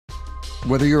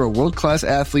Whether you're a world-class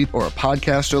athlete or a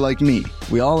podcaster like me,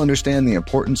 we all understand the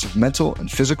importance of mental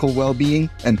and physical well-being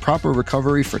and proper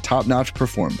recovery for top-notch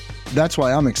performance. That's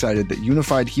why I'm excited that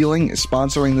Unified Healing is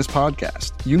sponsoring this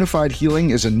podcast. Unified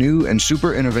Healing is a new and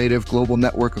super innovative global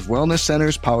network of wellness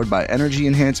centers powered by Energy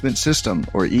Enhancement System,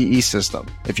 or EE System.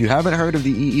 If you haven't heard of the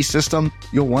EE System,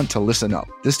 you'll want to listen up.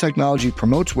 This technology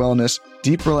promotes wellness,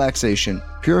 deep relaxation,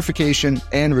 purification,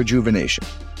 and rejuvenation.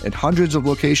 In hundreds of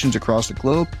locations across the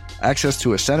globe, access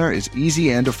to a center is easy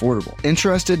and affordable.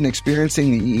 Interested in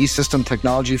experiencing the EE System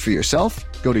technology for yourself?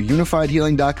 Go to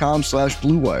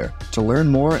unifiedhealing.com/bluewire to learn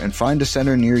more and find a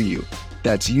center near you.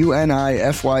 That's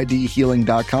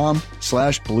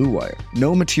unifydhealing.com/bluewire.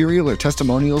 No material or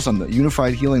testimonials on the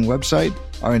Unified Healing website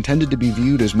are intended to be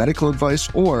viewed as medical advice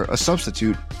or a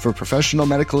substitute for professional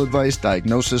medical advice,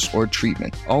 diagnosis, or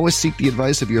treatment. Always seek the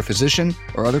advice of your physician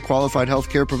or other qualified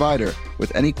healthcare provider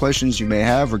with any questions you may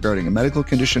have regarding a medical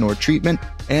condition or treatment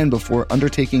and before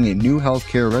undertaking a new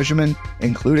healthcare regimen,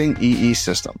 including EE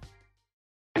System.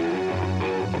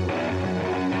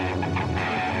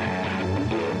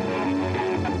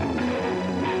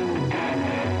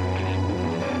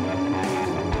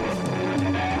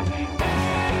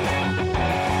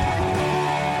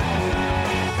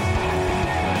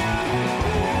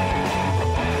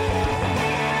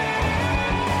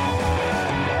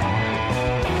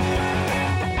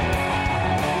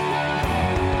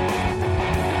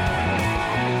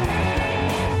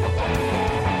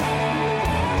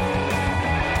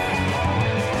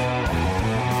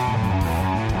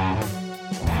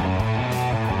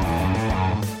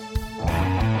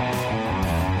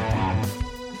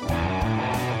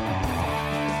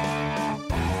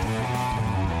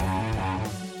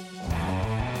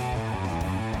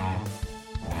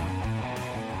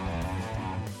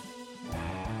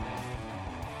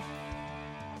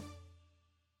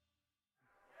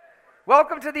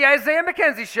 Welcome to the Isaiah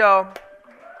McKenzie Show.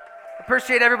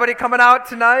 Appreciate everybody coming out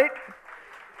tonight.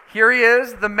 Here he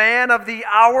is, the man of the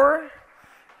hour.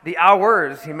 The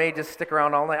hours. He may just stick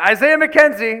around all night. Isaiah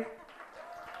McKenzie.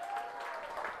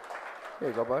 Here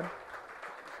you go, bud.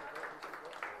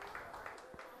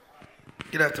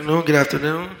 Good afternoon. Good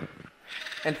afternoon.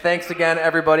 And thanks again,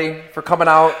 everybody, for coming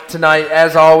out tonight.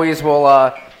 As always,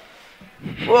 we'll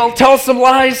tell some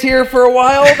lies here for a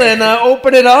while, then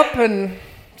open it up and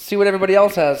see what everybody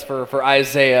else has for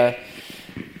Isaiah.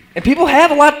 And people have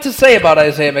a lot to say about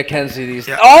Isaiah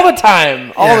McKenzie all the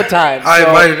time.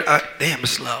 Damn,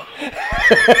 it's loud.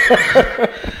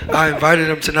 I invited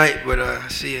him tonight, but a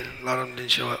lot of them didn't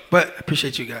show up. But I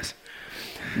appreciate you guys.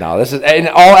 No, this is and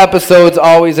all episodes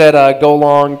always at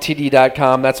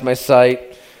golongtd.com. That's my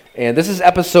site. And this is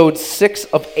episode 6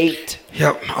 of 8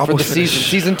 for the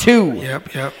season 2.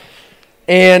 Yep.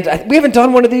 And we haven't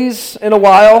done one of these in a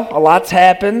while. A lot's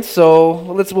happened, so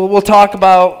we'll talk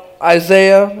about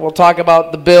Isaiah. We'll talk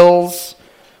about the Bills.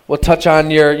 We'll touch on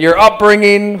your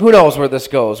upbringing. Who knows where this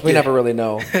goes? We never really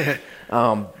know.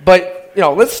 But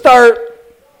let's start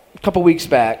a couple weeks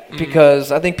back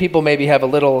because I think people maybe have a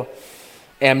little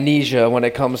amnesia when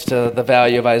it comes to the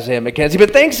value of Isaiah McKenzie.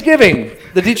 But Thanksgiving,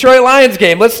 the Detroit Lions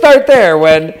game. Let's start there.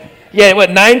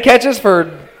 9 catches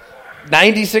for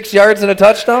 96 yards and a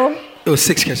touchdown. It was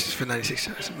 6 catches for 96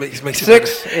 yards. Makes it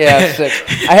 6? Better. Yeah, 6.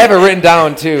 I have it written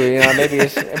down, too. Maybe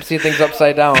I'm seeing things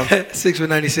upside down. 6 for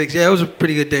 96. Yeah, it was a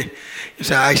pretty good day.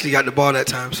 I actually got the ball that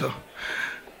time, so.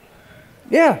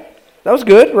 Yeah, that was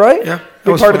good, right? Yeah.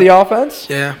 Big part of the offense?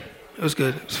 Yeah, it was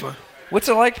good. It was fun. What's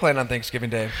it like playing on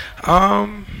Thanksgiving Day?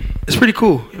 It's pretty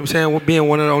cool. You know what I'm saying? Being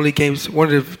one of the only games,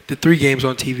 one of the 3 games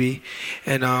on TV,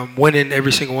 and winning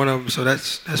every single one of them, so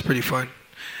that's pretty fun.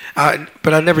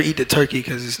 But I never eat the turkey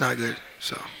because it's not good.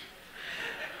 So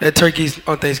that turkey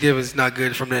on Thanksgiving is not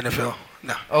good from the NFL.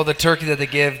 No. Oh, the turkey that they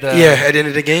give at the end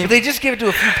of the game. But they just give it to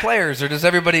a few players, or does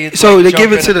everybody? So they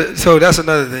give it to So that's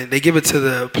another thing. They give it to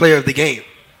the player of the game.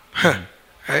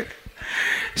 Right.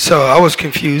 So I was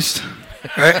confused.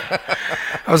 Right.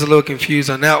 I was a little confused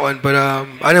on that one, but I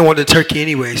didn't want the turkey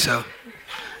anyway. So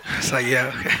it's like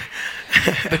okay.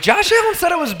 But Josh Allen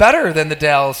said it was better than the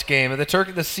Dallas game, and the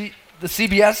turkey, the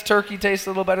CBS turkey tastes a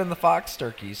little better than the Fox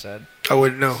turkey, he said. I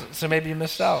wouldn't know. So maybe you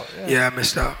missed out. Yeah, I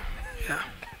missed out. Yeah.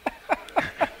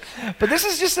 But this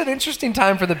is just an interesting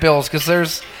time for the Bills because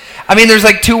there's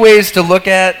like 2 ways to look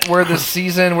at where the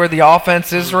season, where the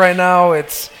offense is right now.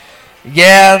 It's,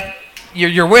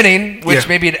 you're winning, which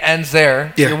maybe it ends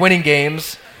there. Yeah. You're winning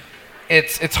games.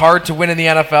 It's hard to win in the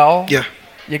NFL. Yeah.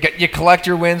 You collect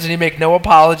your wins and you make no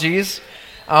apologies.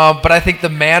 But I think the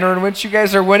manner in which you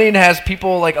guys are winning has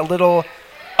people like a little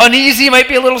uneasy, might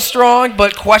be a little strong,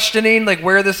 but questioning like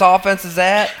where this offense is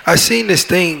at. I seen this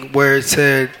thing where it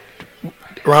said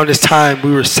around this time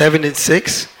we were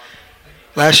 7-6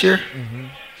 last year,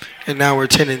 and now we're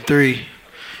 10-3,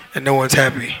 and no one's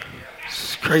happy.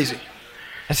 It's crazy.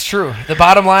 That's true. The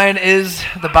bottom line is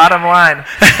the bottom line.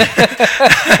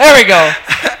 There we go.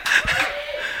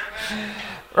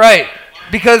 Right,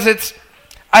 because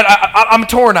I'm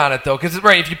torn on it though. Because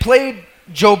right, if you played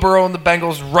Joe Burrow and the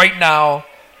Bengals right now,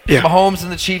 Mahomes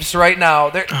and the Chiefs right now,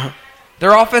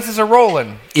 their offenses are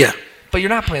rolling. Yeah. But you're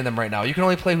not playing them right now. You can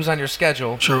only play who's on your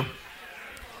schedule. True.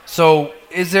 So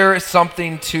is there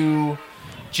something to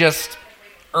just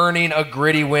earning a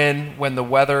gritty win when the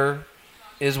weather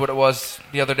is what it was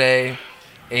the other day,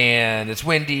 and it's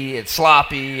windy, it's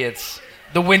sloppy, it's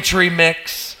the wintry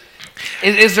mix?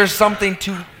 Is there something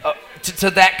to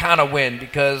that kind of win?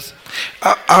 Because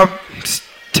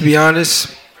to be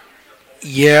honest,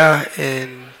 yeah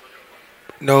and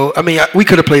no. I mean, we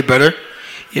could have played better,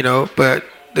 but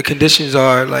the conditions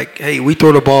are like, hey, we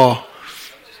throw the ball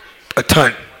a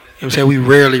ton. You know what I'm saying? We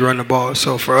rarely run the ball.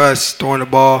 So for us, throwing the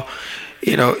ball,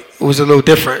 it was a little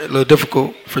different, a little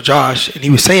difficult for Josh. And he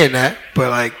was saying that, but,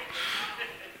 like,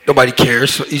 nobody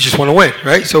cares. So you just want to win,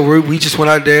 right? So we just went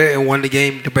out there and won the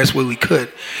game the best way we could,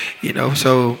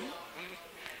 So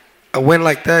a win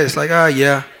like that, it's like,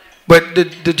 yeah. But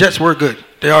the Jets were good.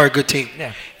 They are a good team.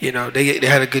 Yeah. They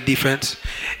had a good defense,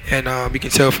 and you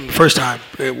can tell from the first time,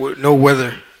 no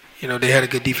weather, they had a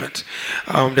good defense.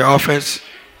 Their offense,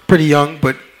 pretty young,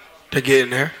 but they're getting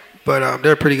there. But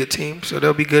they're a pretty good team, so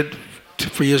they'll be good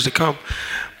for years to come.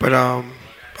 But a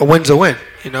win's a win,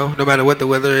 no matter what the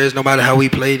weather is, no matter how we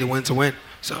play, the win's a win.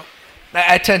 So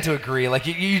I tend to agree. Like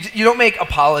you don't make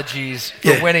apologies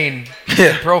for winning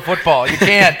in pro football. You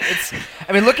can't.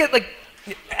 Look at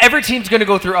every team's going to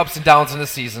go through ups and downs in the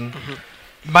season.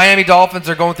 Miami Dolphins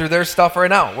are going through their stuff right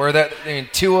now, where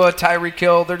Tua, Tyreek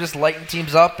Hill, they're just lighting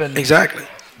teams up, and exactly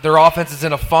their offense is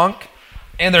in a funk,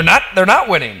 and they're not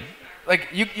winning. Like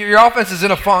your offense is in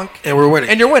a funk, and we're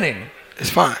winning, and you're winning. It's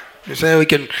fine. You're saying we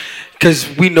can, because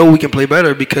we know we can play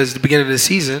better. Because at the beginning of the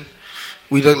season,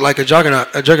 we looked like a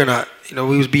juggernaut.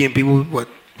 We was beating people.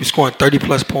 We scoring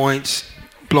 30+ points,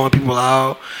 blowing people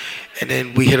out, and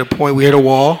then we hit a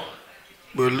wall.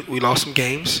 We lost some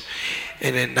games,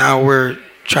 and then now we're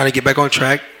trying to get back on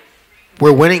track.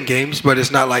 We're winning games, but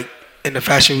it's not like in the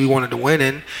fashion we wanted to win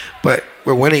in, but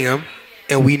we're winning them,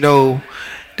 and we know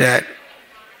that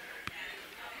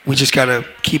we just got to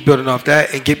keep building off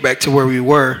that and get back to where we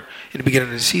were in the beginning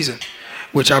of the season,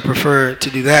 which I prefer to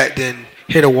do that than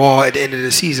hit a wall at the end of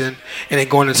the season and then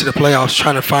going into the playoffs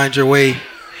trying to find your way,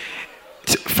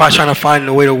 trying to find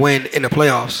a way to win in the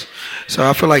playoffs. So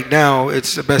I feel like now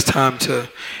it's the best time to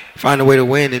find a way to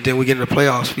win, and then we get in the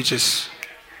playoffs, we just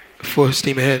full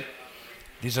steam ahead.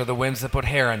 These are the wins that put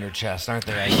hair on your chest, aren't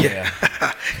they?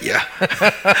 Yeah.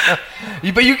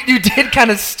 But you did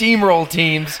kind of steamroll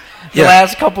teams the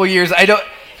last couple of years.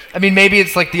 Maybe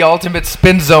it's like the ultimate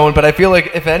spin zone, but I feel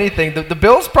like if anything, the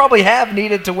Bills probably have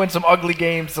needed to win some ugly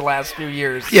games the last few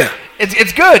years. Yeah.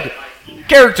 It's good.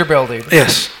 Character building.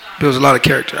 Yes. Builds a lot of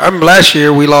character. I remember last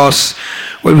year we lost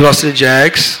to the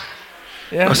Jags.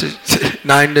 Yeah.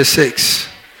 9-6.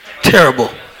 Terrible.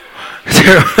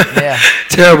 Yeah.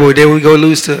 Terrible. Then we go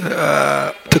lose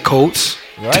to Colts.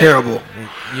 Right. Terrible.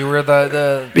 You were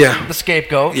the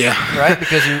scapegoat. Yeah. Right?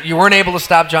 Because you weren't able to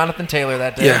stop Jonathan Taylor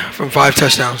that day. Yeah, from 5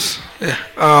 touchdowns. Yeah.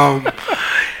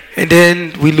 And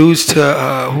then we lose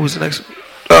to who was the next?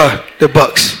 The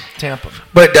Bucks. Tampa.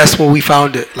 But that's when we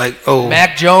found it.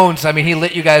 Mac Jones. He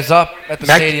lit you guys up at the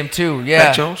stadium too. Yeah.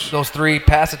 Mac Jones. Those 3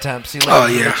 pass attempts. He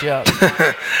lit you up.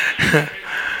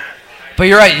 But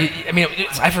you're right.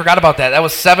 I forgot about that. That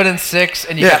was 7-6,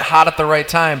 and you got hot at the right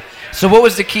time. So what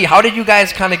was the key? How did you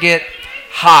guys kind of get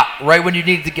hot right when you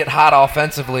needed to get hot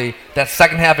offensively? That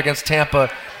second half against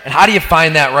Tampa, and how do you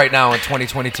find that right now in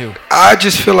 2022? I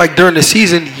just feel like during the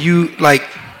season, you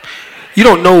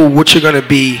don't know what you're gonna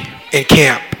be in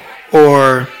camp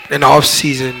or in the off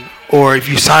season, or if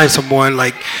you sign someone,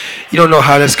 you don't know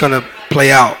how that's gonna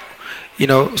play out.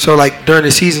 So during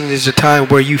the season is a time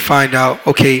where you find out,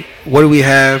 okay, what do we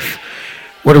have?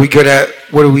 What are we good at?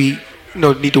 What do we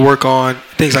need to work on?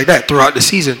 Things like that throughout the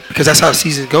season, because that's how the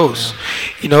season goes.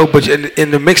 But in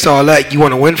the mix of all that, you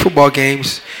want to win football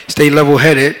games, stay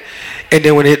level-headed, and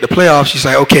then when they hit the playoffs,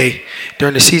 you're like, okay,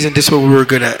 during the season, this is what we were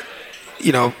good at.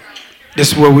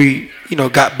 This is where we,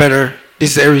 got better.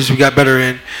 This is the areas we got better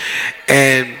in.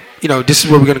 And, this is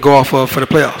what we're going to go off of for the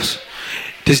playoffs.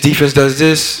 This defense does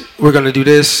this. We're going to do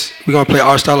this. We're going to play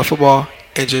our style of football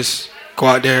and just go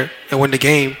out there and win the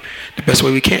game the best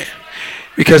way we can.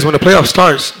 Because when the playoff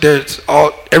starts,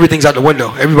 everything's out the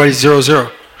window. Everybody's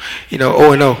 0-0.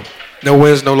 0-0. No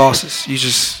wins, no losses. You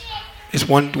just It's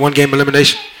one game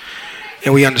elimination,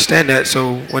 and we understand that.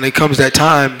 So when it comes that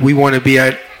time, we want to be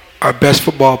at our best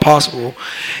football possible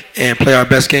and play our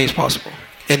best games possible.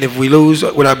 And if we lose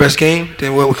with our best game,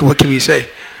 then what can we say?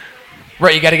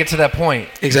 Right, you got to get to that point.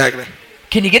 Exactly.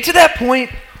 Can you get to that point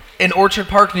in Orchard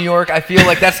Park, New York? I feel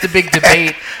like that's the big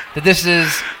debate, that this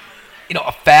is,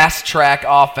 a fast-track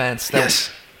offense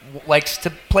that likes to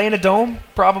play in a dome,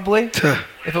 probably.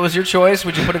 If it was your choice,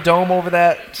 would you put a dome over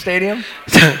that stadium?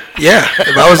 Yeah,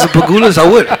 if I was the Pagulas, I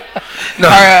would. No.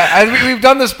 All right, we've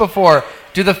done this before.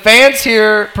 Do the fans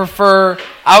here prefer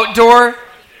outdoor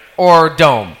or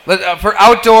dome? For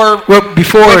outdoor,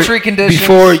 wintry conditions.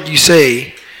 Before you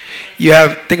say,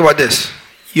 think about this.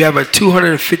 You have a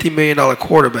 $250 million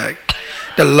quarterback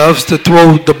that loves to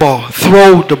throw the ball.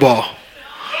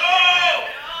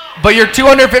 But your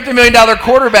 $250 million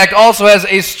quarterback also has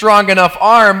a strong enough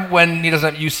arm when he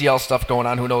doesn't have UCL stuff going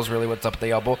on. Who knows really what's up at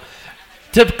the elbow?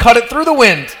 To cut it through the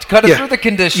wind, to cut it through the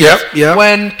conditions. Yep.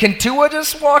 When can Tua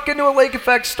just walk into a lake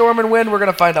effect storm and win? We're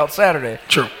going to find out Saturday.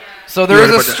 True. So there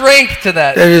is a strength to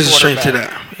that. There is a strength to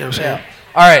that. You know what I'm saying? Yeah.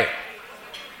 All right.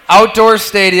 Outdoor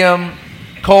stadium,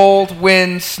 cold,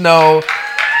 wind, snow.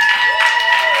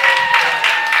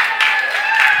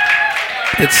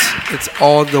 It's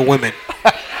all the women.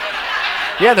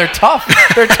 Yeah, they're tough.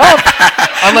 They're tough.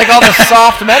 Unlike all the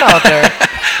soft men out there.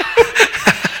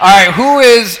 All right,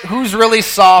 who's really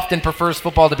soft and prefers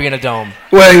football to be in a dome?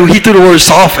 Well, he threw the word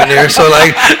soft in there, so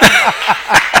like.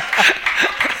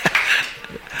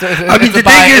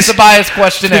 It's a biased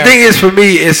questionnaire. The thing is, for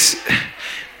me,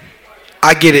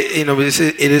 I get it.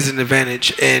 It is an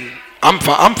advantage, and I'm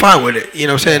fine with it. You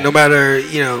know what I'm saying? No matter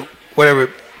whatever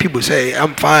people say,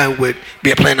 I'm fine with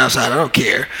playing outside. I don't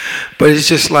care. But it's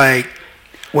just like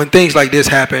when things like this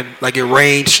happen, like it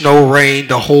rained,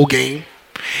 the whole game.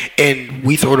 And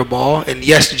we throw the ball, and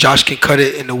yes, Josh can cut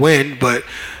it in the wind, but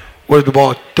what if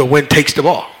the wind takes the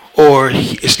ball, or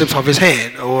it slips off his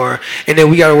hand, and then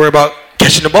we got to worry about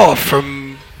catching the ball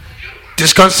from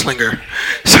this gunslinger.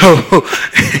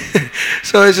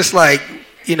 So it's just like,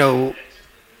 I don't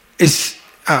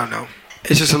know.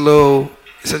 It's just a little.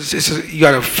 You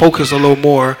got to focus a little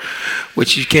more,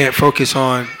 which you can't focus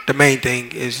on. The main thing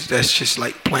that's just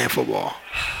like playing football.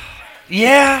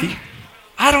 Yeah.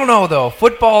 I don't know though.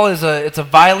 Football it's a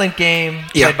violent game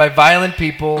played by violent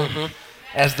people,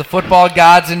 as the football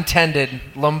gods intended.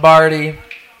 Lombardi,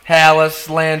 Hallis,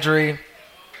 Landry,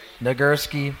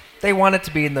 Nagurski. They want it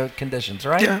to be in the conditions,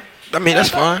 right? Yeah. I mean, that's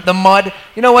fine. The mud.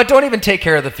 You know what? Don't even take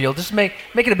care of the field. Just make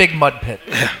it a big mud pit.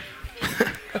 Yeah.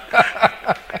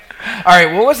 All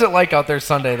right. What was it like out there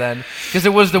Sunday then? Because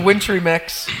it was the wintry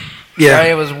mix. Yeah.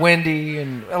 Right? It was windy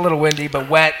and a little windy, but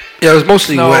wet. Yeah, it was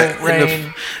mostly snow, wet. Rain.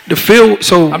 And the field.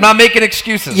 So I'm not making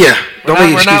excuses. Yeah.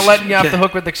 We're not letting you off the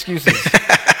hook with excuses.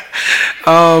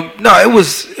 No, it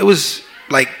was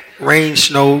like rain,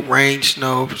 snow,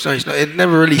 sunny, snow. It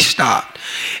never really stopped,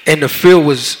 and the field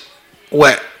was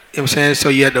wet. You know what I'm saying? So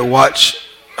you had to watch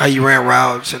how you ran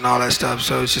routes and all that stuff.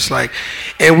 So it's just like,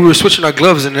 and we were switching our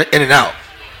gloves in and out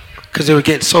because they were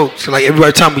getting soaked. So like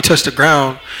every time we touched the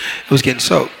ground, it was getting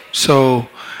soaked. So,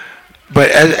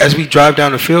 but as we drive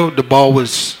down the field, the ball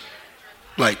was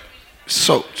like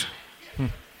soaked.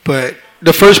 But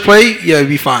the first play, yeah, it'd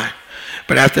be fine.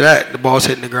 But after that, the ball's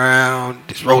hitting the ground,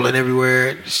 it's rolling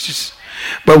everywhere. It's just,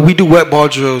 but we do wet ball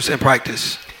drills in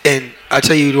practice, and I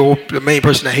tell you, the main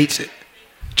person that hates it,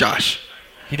 Josh.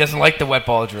 He doesn't like the wet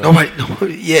ball drill.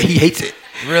 Yeah, he hates it.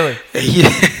 Really? He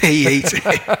hates it.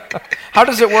 How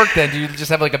does it work then? Do you just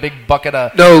have like a big bucket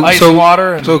of ice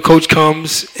water? So coach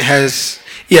comes, I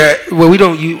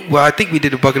think we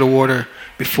did a bucket of water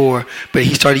before, but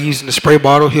he started using the spray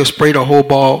bottle. He'll spray the whole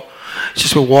ball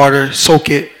just with water, soak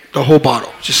it, the whole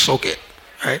bottle, just soak it,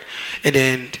 right? And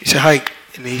then he said hike,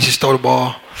 and then he just throw the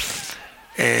ball,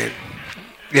 and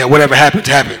whatever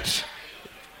happens.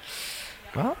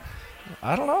 Well,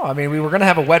 I don't know. I mean, we were going to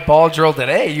have a wet ball drill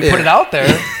today. You put it out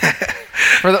there.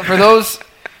 For those,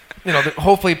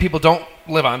 hopefully people don't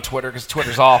live on Twitter because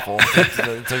Twitter's awful.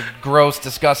 It's a gross,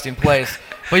 disgusting place.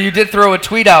 But you did throw a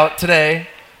tweet out today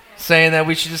saying that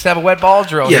we should just have a wet ball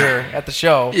drill here at the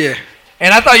show. Yeah.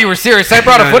 And I thought you were serious. I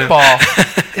brought a football.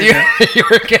 You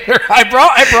were kidding.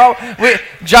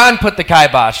 John put the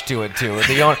kibosh to it too.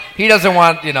 He doesn't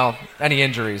want any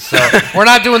injuries, so we're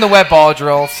not doing the wet ball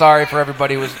drill. Sorry for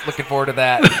everybody who was looking forward to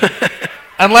that.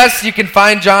 Unless you can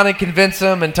find John and convince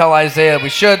him and tell Isaiah we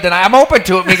should, then I'm open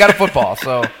to it. We got a football,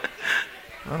 so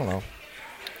I don't know.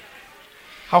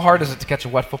 How hard is it to catch a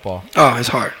wet football? Oh, it's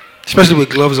hard, especially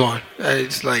with gloves on.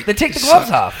 It's like then take the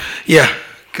gloves off. Yeah.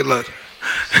 Good luck.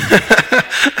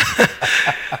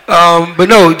 But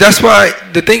no, that's why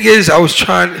the thing is, I was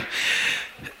trying.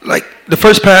 Like the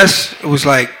first pass, it was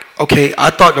like, okay,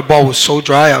 I thought the ball was so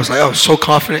dry. I was like, I was so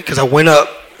confident because I went up.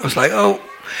 I was like, oh,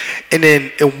 and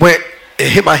then it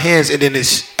hit my hands, and then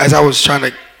as I was trying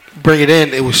to bring it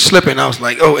in, it was slipping. I was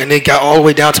like, oh, and it got all the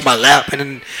way down to my lap, and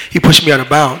then he pushed me out of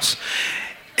bounds,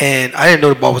 and I didn't know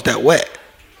the ball was that wet,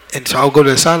 and so I'll go to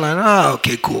the sideline.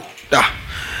 Okay, cool.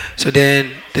 So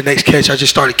then the next catch, I just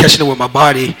started catching it with my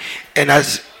body, and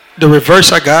as the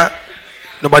reverse I got.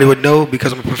 Nobody would know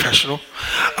because I'm a professional.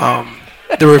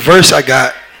 The reverse I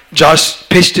got, Josh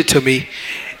pitched it to me,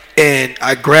 and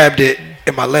I grabbed it,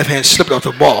 and my left hand slipped off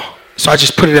the ball. So I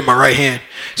just put it in my right hand.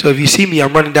 So if you see me,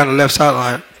 I'm running down the left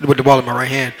sideline with the ball in my right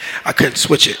hand. I couldn't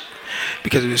switch it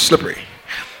because it was slippery.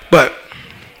 But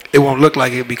it won't look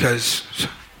like it because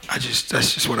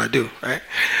that's just what I do, right?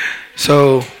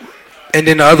 So, and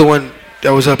then the other one that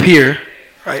was up here,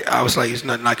 right? I was like, there's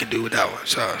nothing I can do with that one.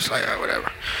 So I was like, all right,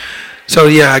 whatever. So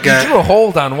yeah, I got. You drew a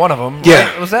hold on one of them. Yeah,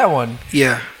 right? It was that one.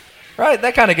 Yeah. Right,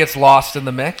 that kind of gets lost in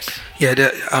the mix. Yeah,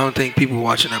 I don't think people were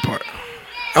watching that part.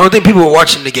 I don't think people were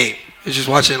watching the game. They're just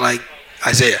watching like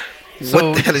Isaiah. So,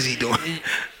 what the hell is he doing?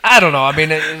 I don't know. I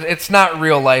mean, it's not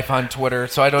real life on Twitter,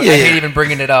 so I hate even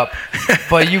bringing it up.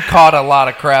 But you caught a lot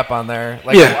of crap on there.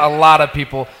 Like a lot of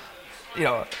people,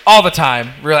 all the time.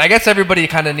 Really, I guess everybody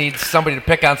kind of needs somebody to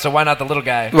pick on. So why not the little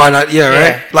guy? Why not? Yeah,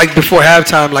 right. Like before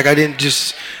halftime, like I didn't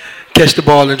just catch the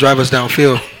ball and drive us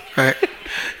downfield, right?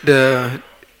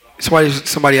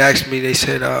 Somebody asked me. They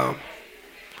said, "Oh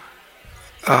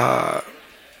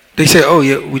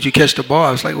yeah, would you catch the ball?"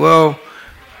 I was like, "Well,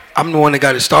 I'm the one that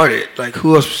got it started. Like,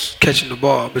 who else was catching the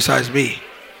ball besides me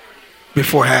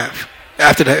before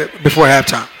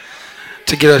halftime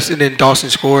to get us?" And then Dawson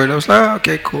scored. I was like, oh,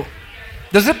 "Okay, cool."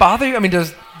 Does it bother you? I mean,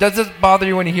 does it bother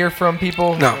you when you hear from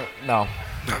people? No.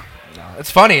 It's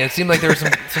funny. It seemed like there were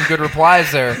some good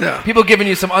replies there. Yeah. People giving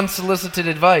you some unsolicited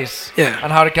advice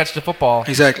on how to catch the football.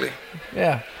 Exactly.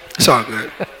 Yeah. It's all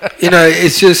good.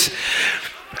 It's just.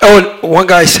 Oh, and one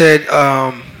guy said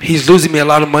he's losing me a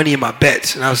lot of money in my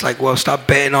bets, and I was like, "Well, stop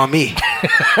betting on me."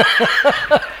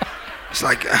 It's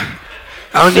like I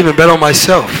don't even bet on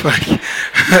myself.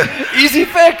 Easy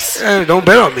fix. Don't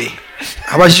bet on me.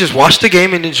 How about you just watch the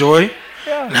game and enjoy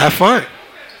and have fun?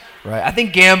 Right. I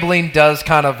think gambling does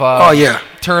kind of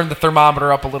turn the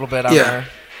thermometer up a little bit out there.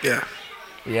 Yeah.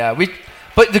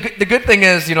 But the good thing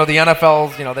is, the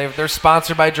NFL, they're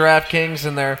sponsored by DraftKings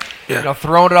and they're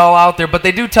throwing it all out there. But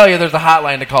they do tell you there's a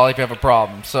hotline to call if you have a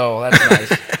problem. So that's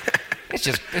nice.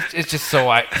 it's just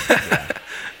so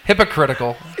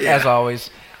hypocritical as always.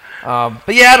 But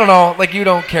I don't know. Like, you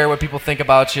don't care what people think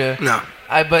about you. No.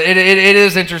 But it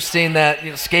is interesting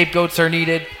that scapegoats are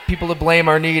needed, people to blame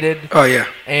are needed. Oh yeah.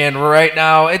 And right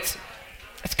now it's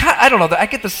kind of, I don't know. I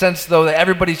get the sense though that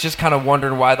everybody's just kind of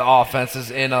wondering why the offense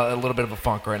is in a little bit of a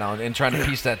funk right now and trying to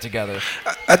piece that together.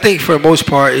 I think for the most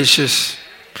part it's just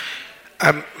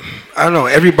I don't know.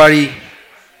 Everybody.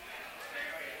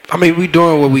 I mean, we're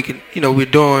doing what we can. We're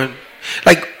doing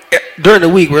like during the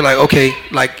week. We're like, okay,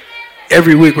 like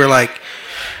every week we're like,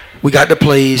 we got the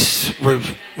plays. We're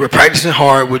practicing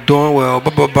hard. We're doing well.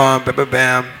 Bam, bam,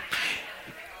 bam.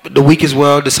 The week is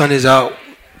well. The sun is out.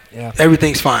 Yeah.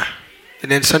 Everything's fine. And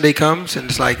then Sunday comes and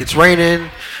it's like it's raining.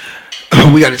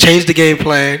 We got to change the game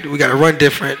plan. We got to run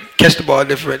different, catch the ball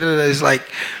different. It's like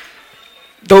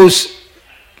those.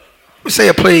 Say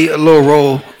I play a little role.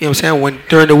 You know what I'm saying? When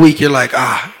during the week you're like,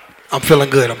 I'm feeling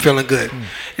good. And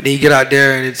then you get out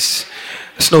there and it's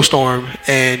a snowstorm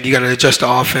and you got to adjust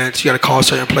the offense. You got to call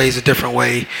certain plays a different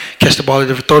way, catch the ball a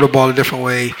different, throw the ball a different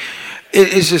way.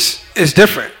 It's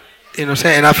different. You know what I'm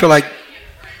saying? And I feel like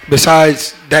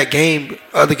besides that game,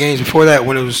 other games before that,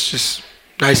 when it was just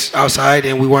nice outside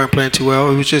and we weren't playing too well,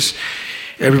 it was just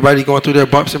everybody going through their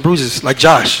bumps and bruises. Like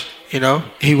Josh,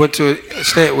 he went to a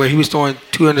state where he was throwing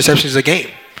 2 interceptions a game,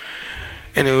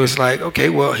 and it was like, okay,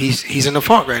 well, he's in the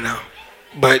funk right now,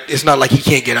 but it's not like he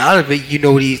can't get out of it. You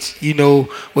know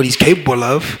what he's capable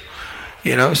of,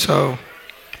 So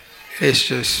it's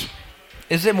just.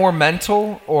 Is it more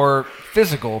mental or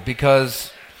physical?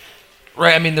 Because.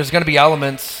 Right, I mean, there's going to be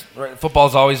elements. Right?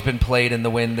 Football's always been played in the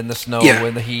wind, in the snow,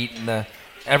 in the heat, and the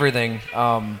everything.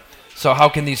 So how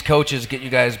can these coaches get you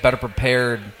guys better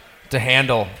prepared to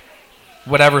handle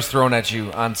whatever's thrown at you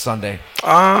on Sunday?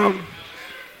 I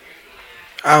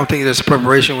don't think there's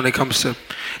preparation when it comes to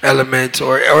elements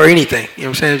or anything. You know what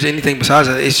I'm saying? There's anything besides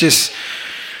that. It's just,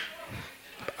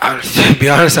 to be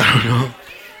honest, I don't know.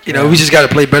 We just got to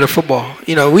play better football.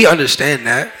 We understand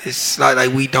that. It's not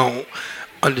like we don't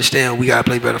understand we gotta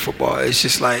play better football. It's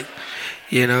just like,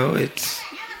 it's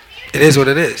it is what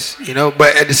it is, you know.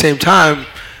 But at the same time,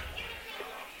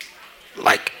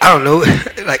 like, I don't know,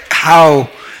 like how,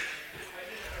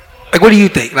 like, what do you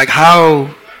think? Like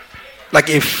how, like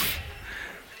if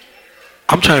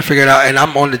I'm trying to figure it out and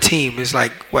I'm on the team, it's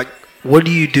like, what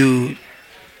do you do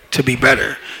to be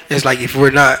better? It's like if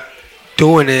we're not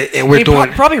doing it and we're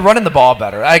doing probably running the ball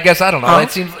better. I guess, I don't know. Uh-huh.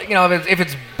 It seems, you know, if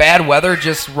it's bad weather,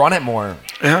 just run it more.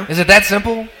 Yeah. Is it that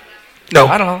simple? No,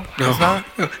 I don't know. No, It's not?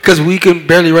 because we can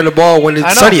barely run the ball when it's I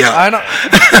know. sunny out. I know.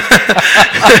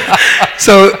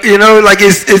 So, you know, like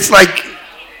it's like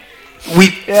we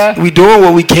doing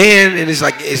what we can, and it's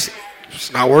like it's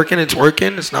not working. It's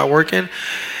working. It's not working.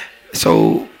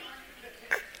 So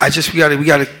we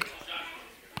gotta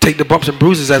take the bumps and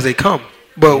bruises as they come.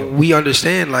 But we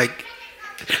understand, like,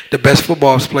 the best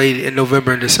football is played in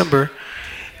November and December,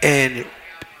 and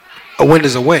a win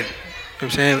is a win. You know what I'm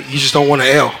saying? You just don't want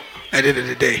to L at the end of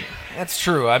the day. That's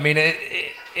true. I mean,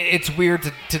 it's weird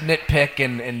to nitpick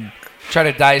and try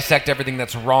to dissect everything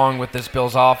that's wrong with this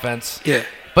Bills offense. Yeah.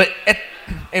 But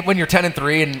when you're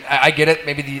 10-3, and I get it,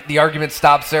 maybe the argument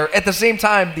stops there. At the same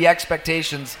time, the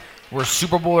expectations were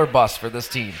Super Bowl or bust for this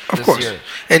team this year.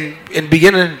 And in the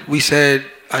beginning,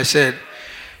 I said,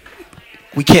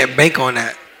 we can't bank on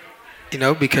that, you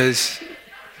know, because,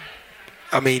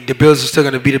 I mean, the Bills are still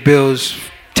going to be the Bills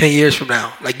 10 years from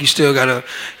now. Like, you still got to,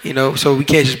 you know, so we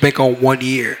can't just bank on 1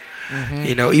 year. Mm-hmm.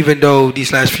 You know, even though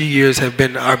these last few years have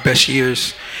been our best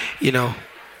years, you know,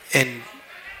 and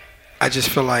I just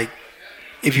feel like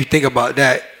if you think about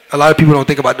that, a lot of people don't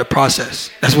think about the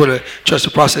process. That's where the trust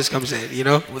the process comes in, you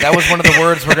know? Well, that was one of the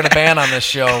words we're going to ban on this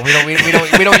show. We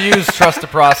don't use trust the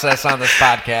process on this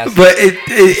podcast. But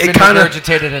it kind of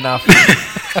regurgitated enough.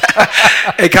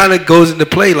 It kind of goes into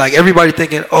play. Like, everybody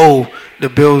thinking, oh, the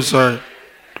Bills are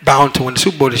bound to win the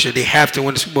Super Bowl this year. They have to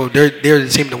win the Super Bowl. They're the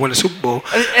team to win the Super Bowl.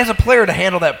 As a player, to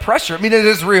handle that pressure, I mean, it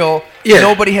is real. Yeah.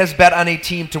 Nobody has bet on a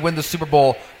team to win the Super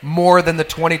Bowl more than the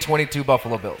 2022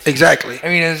 Buffalo Bills. Exactly. I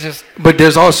mean, it's just. But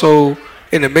there's also,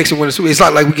 in the mix of winning the Super Bowl, it's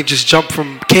not like we can just jump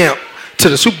from camp to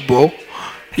the Super Bowl,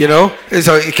 you know? It's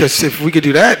like, because if we could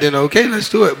do that, then okay, let's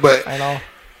do it. But I know.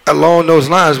 Along those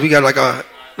lines, we got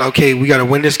okay, we got to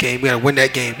win this game. We got to win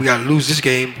that game. We got to lose this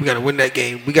game. We got to win that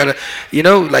game. We got to, you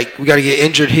know, like, we got to get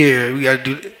injured here. We got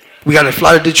to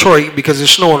fly to Detroit because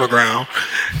there's snow on the ground.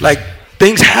 Like,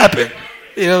 things happen.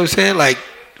 You know what I'm saying? Like,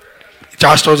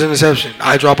 Josh throws an interception.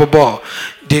 I drop a ball.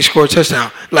 Didn't score a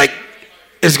touchdown. Like,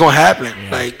 it's going to happen.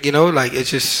 Yeah. Like, you know, like, it's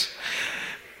just,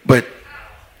 but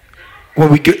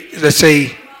when we get, let's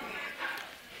say,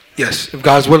 yes, if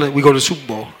God's willing, we go to the Super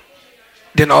Bowl,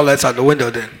 then all that's out the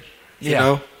window then. You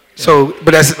know? Yeah. So,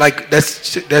 but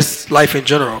that's life in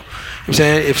general. You know what I'm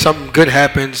saying? If something good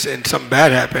happens and something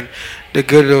bad happens, the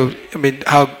good will, I mean,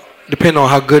 depending on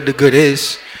how good the good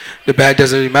is, the bad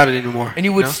doesn't really matter anymore. And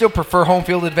you would still prefer home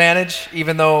field advantage,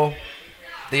 even though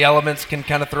the elements can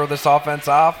kind of throw this offense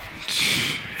off?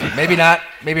 Maybe not.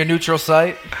 Maybe a neutral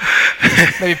site.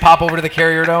 Maybe pop over to the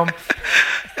Carrier Dome.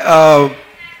 I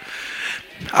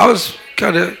was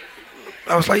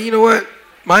like, you know what?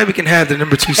 Miami can have the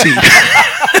number 2 seed.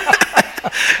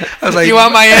 I was like, you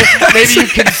want Miami? Maybe you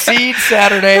concede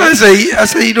Saturday. I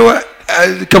say, you know what?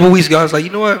 A couple weeks ago, I was like, you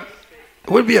know what? It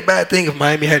wouldn't be a bad thing if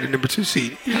Miami had the number 2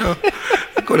 seed. You know,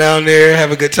 go down there,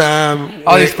 have a good time.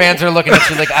 All these fans are looking at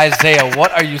you like, Isaiah,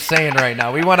 what are you saying right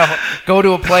now? We want to go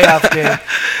to a playoff game.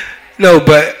 No,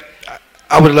 but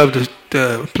I would love the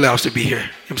playoffs to be here. You know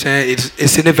what I'm saying?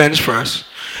 It's an advantage for us.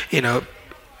 You know,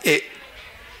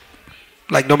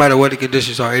 like, no matter what the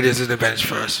conditions are, it is an advantage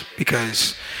for us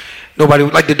because nobody,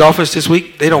 like the Dolphins this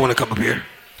week, they don't want to come up here.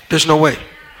 There's no way.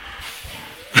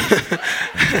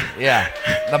 Yeah.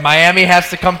 The Miami has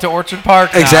to come to Orchard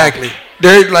Park now. Exactly.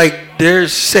 They're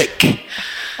sick.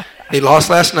 They lost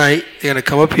last night. They're going to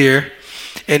come up here.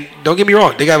 And don't get me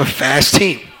wrong, they got a fast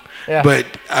team. Yeah. But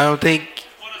I don't think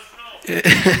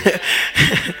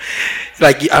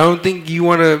I don't think you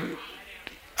want to,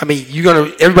 I mean,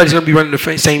 everybody's going to be running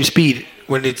the same speed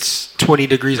when it's 20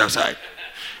 degrees outside.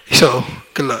 So,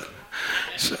 good luck.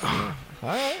 So, all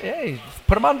right, yeah,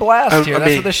 put them on blast here.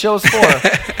 That's what this show's for.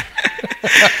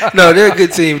 No, they're a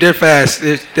good team. They're fast.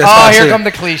 Here come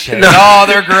the cliche. No. Oh,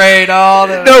 they're great.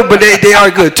 No, but they are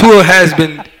good. Tua has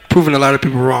been proving a lot of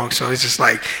people wrong, so it's just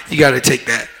like, you got to take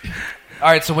that. All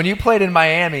right, so when you played in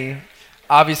Miami,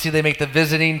 obviously they make the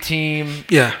visiting team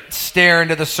stare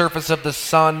into the surface of the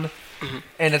sun. Mm-hmm.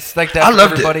 And it's like that for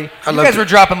everybody. You guys were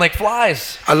dropping like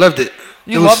flies. I loved it.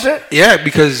 You loved it? Yeah,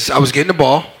 because I was getting the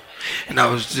ball, and I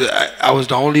was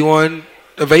the only one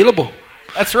available.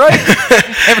 That's right.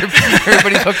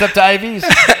 Everybody's hooked up to IVs.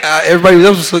 Everybody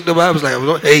else was hooked up. I was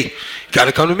like, hey, you got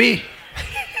to come to me.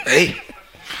 Hey,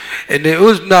 and it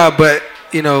was but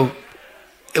you know,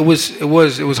 it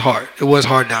was hard. It was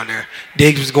hard down there.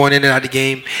 Diggs was going in and out of the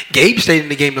game. Gabe stayed in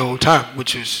the game the whole time,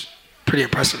 which was pretty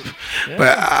impressive. Yeah.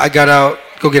 But I got out,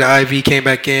 go get an IV, came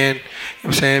back in. You know what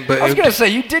I'm saying? But I was gonna say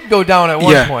you did go down at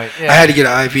one point. Yeah, I had to get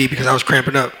an IV because I was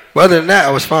cramping up. But other than that,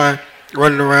 I was fine,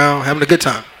 running around, having a good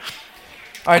time.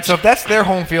 All right, so if that's their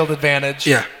home field advantage,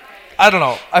 yeah. I don't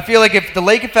know. I feel like if the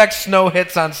lake effect snow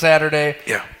hits on Saturday,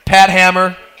 yeah. Pat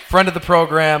Hammer, friend of the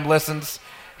program, listens.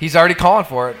 He's already calling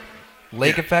for it.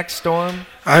 Lake effect storm.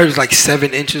 I heard it's like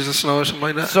 7 inches of snow or something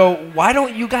like that. So why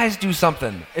don't you guys do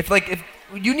something? If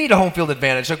you need a home field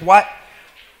advantage, like what?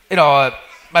 You know,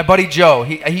 my buddy Joe,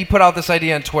 he put out this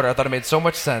idea on Twitter. I thought it made so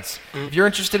much sense. Mm-hmm. If you're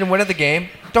interested in winning the game,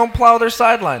 don't plow their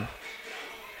sideline.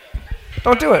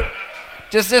 Don't do it.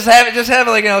 Just have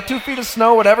like 2 feet of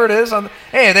snow, whatever it is.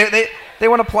 Hey, they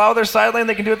want to plow their sideline,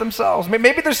 they can do it themselves.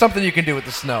 Maybe there's something you can do with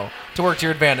the snow to work to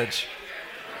your advantage.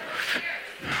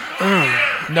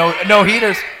 No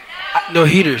heaters. No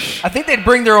heaters. I think they'd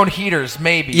bring their own heaters,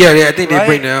 maybe. Yeah, I think they'd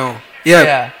bring their own.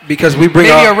 Yeah, because we bring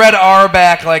maybe a red R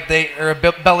back, or a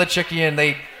Belichickian,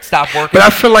 they stop working. But I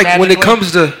feel like when it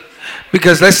comes to,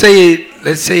 because let's say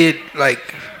it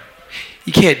like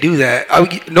you can't do that.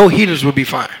 No heaters would be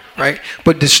fine, right?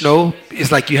 But the snow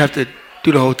is like you have to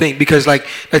do the whole thing because like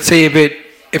let's say if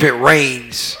it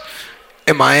rains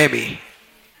in Miami,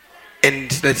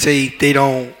 and let's say they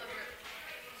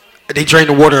drain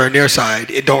the water on their side,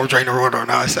 it don't drain the water on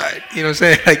our side. You know what I'm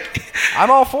saying? Like,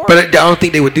 I'm all for it. But I don't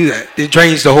think they would do that. It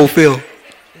drains the whole field.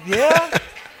 Yeah.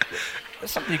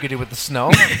 There's something you could do with the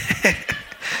snow.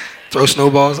 Throw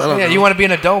snowballs. I don't know. Yeah, you want to be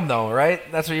in a dome though, right?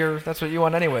 That's what you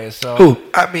want anyways. So. Who?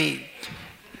 I mean,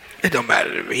 it don't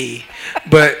matter to me.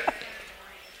 But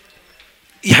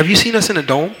have you seen us in a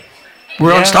dome?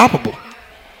 We're unstoppable.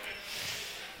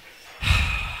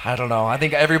 I don't know. I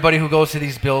think everybody who goes to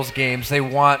these Bills games, they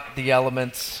want the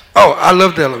elements. Oh, I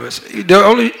love the elements.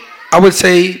 I would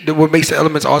say that what makes the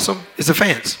elements awesome is the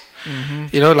fans. Mm-hmm.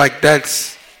 You know, like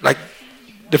that's like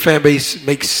the fan base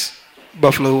makes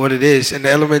Buffalo what it is, and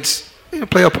the elements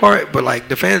play a part. But like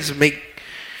the fans make.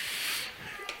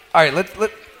 All right,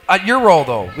 let your role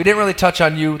though. We didn't really touch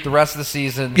on you the rest of the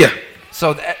season. Yeah.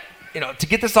 So to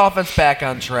get this offense back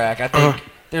on track, I think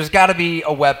there's got to be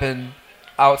a weapon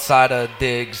outside of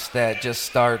Diggs that just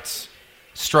starts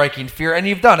striking fear. And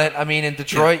you've done it. I mean, in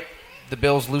Detroit, the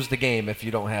Bills lose the game if you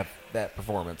don't have that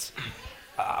performance.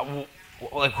 How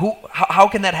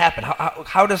can that happen?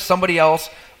 How does somebody else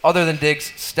other than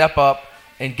Diggs step up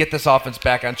and get this offense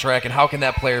back on track? And how can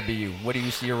that player be you? What do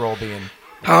you see your role being?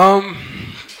 I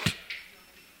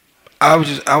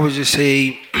would just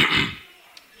say,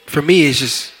 for me, it's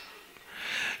just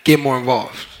get more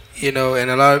involved.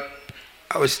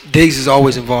 And Diggs is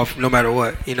always involved no matter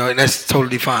what, and that's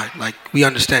totally fine. Like, we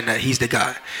understand that he's the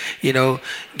guy.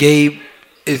 Gabe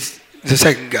is the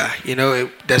second guy,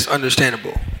 that's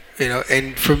understandable.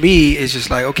 And for me, it's just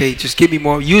like, okay, just give me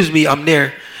more. Use me. I'm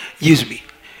there. Use me. You know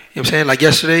what I'm saying? Like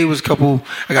yesterday was I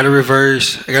got a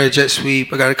reverse, I got a jet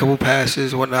sweep, I got a couple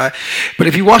passes and whatnot. But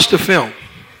if you watch the film,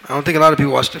 I don't think a lot of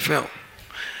people watch the film.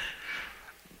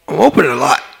 I'm opening a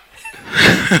lot.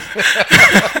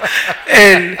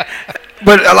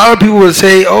 But a lot of people would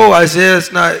say, oh,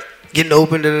 Isaiah's not getting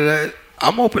open.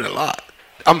 I'm open a lot.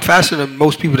 I'm faster than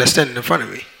most people that's standing in front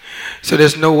of me. So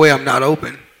there's no way I'm not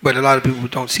open. But a lot of people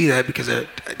don't see that because they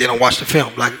don't watch the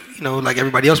film like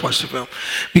everybody else watches the film.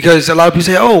 Because a lot of people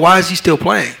say, oh, why is he still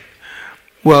playing?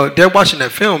 Well, they're watching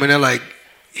that film and they're like,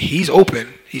 he's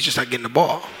open. He's just not getting the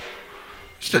ball.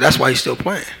 So that's why he's still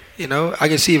playing. I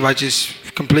can see if I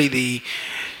just completely,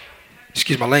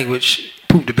 excuse my language,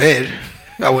 poop the bed.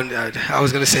 I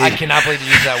was going to say. I cannot believe you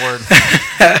used that word.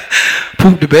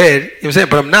 Poop the bed. You know what I'm saying?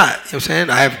 But I'm not. You know what I'm saying?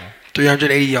 I have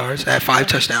 380 yards. I have 5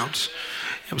 touchdowns. You know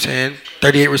what I'm saying?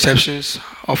 38 receptions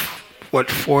off,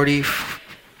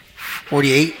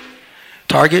 48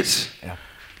 targets. Yeah.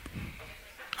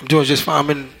 I'm doing just fine.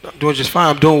 I'm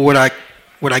doing what I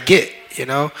get,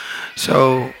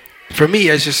 So for me,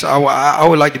 it's just I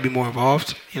would like to be more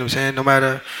involved. You know what I'm saying? No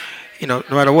matter what. You know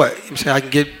what I'm saying? I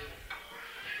can get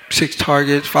 6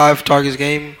 targets, 5 targets a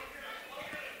game.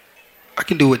 I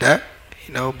can do with that,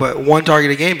 But 1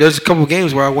 target a game. There's a couple of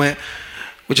games where I went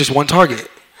with just 1 target.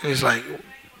 And it's like,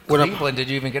 Cleveland, did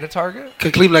you even get a target?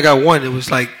 Cleveland, I got 1. It was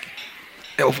like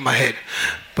over my head,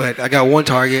 but I got 1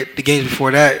 target. The games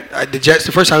before that, the Jets.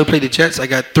 The first time we played the Jets, I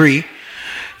got 3. And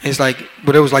it's like,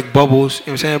 but it was like bubbles. You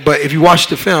know what I'm saying? But if you watch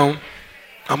the film,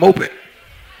 I'm open.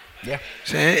 Yeah.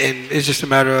 Saying, and it's just a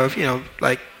matter of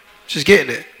just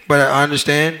getting it. but I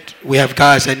understand we have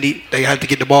guys they have to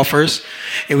get the ball first,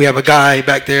 and we have a guy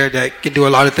back there that can do a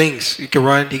lot of things. He can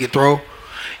run, he can throw,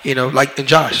 like in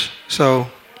Josh. So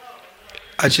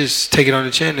I just take it on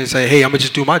the chin and say, hey, I'm gonna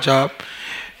just do my job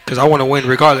because I want to win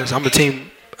regardless. I'm a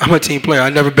team player. I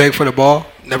never beg for the ball,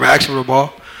 never ask for the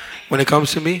ball. When it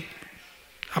comes to me,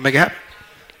 I'll make it happen.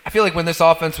 I feel like when this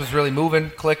offense was really moving,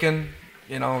 clicking,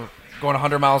 going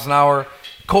 100 miles an hour,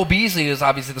 Cole Beasley is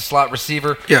obviously the slot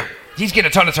receiver. Yeah. He's getting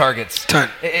a ton of targets. Ton.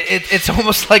 It's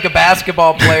almost like a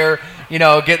basketball player,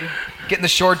 getting the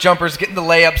short jumpers, getting the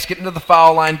layups, getting to the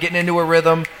foul line, getting into a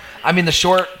rhythm. I mean, the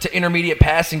short to intermediate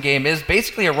passing game is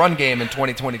basically a run game in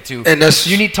 2022. And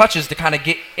you need touches to kind of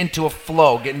get into a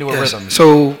flow, get into a rhythm.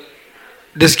 So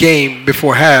this game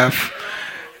before half,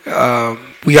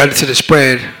 we got into the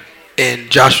spread, and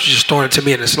Josh was just throwing it to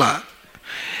me in the slot.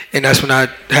 And that's when I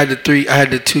had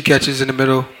the two catches in the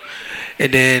middle,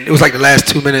 and then it was like the last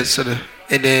 2 minutes and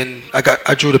then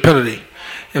I drew the penalty. You know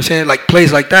what I'm saying? Like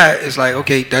plays like that is like,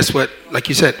 okay, that's what, like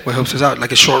you said, what helps us out,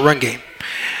 like a short run game.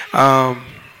 But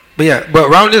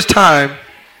around this time,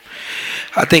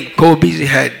 I think Cole Beasley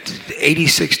had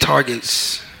 86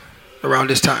 targets around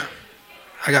this time.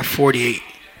 I got 48.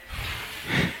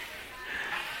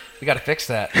 We got to fix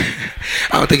that.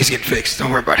 I don't think it's getting fixed. Don't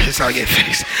worry about it. It's not getting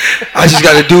fixed. I just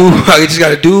got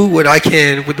to do what I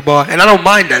can with the ball, and I don't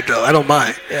mind that though. I don't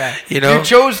mind. Yeah. You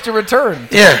chose to return.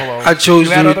 To Buffalo. I chose.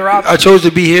 You had other options. I chose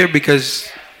to be here because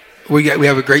we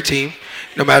have a great team.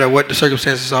 No matter what the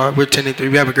circumstances are, we're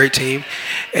 10-3. We have a great team,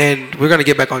 and we're gonna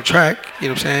get back on track. You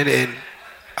know what I'm saying? And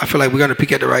I feel like we're gonna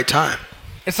peak at the right time.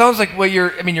 It sounds like you're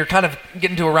kind of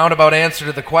getting to a roundabout answer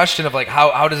to the question of like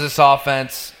how does this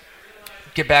offense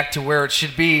get back to where it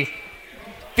should be?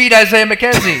 Feed Isaiah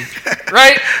McKenzie,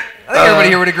 right? I think everybody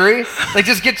here would agree. Like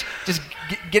just get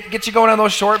you going on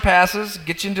those short passes,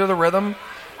 get you into the rhythm.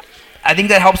 I think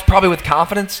that helps probably with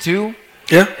confidence too.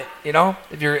 Yeah.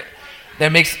 If you're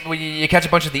that makes you catch a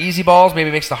bunch of the easy balls, maybe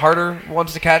makes the harder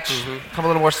ones to catch come a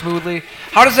little more smoothly.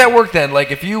 How does that work then? Like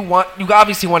if you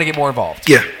obviously want to get more involved.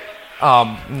 Yeah.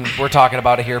 We're talking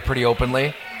about it here pretty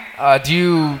openly. Do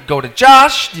you go to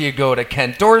Josh? Do you go to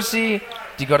Ken Dorsey?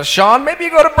 Do you go to Sean? Maybe you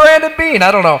go to Brandon Beane.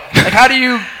 I don't know. Like, how do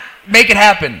you make it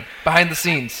happen behind the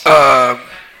scenes? I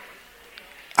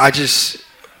just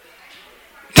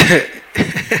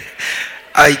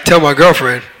I tell my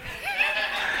girlfriend.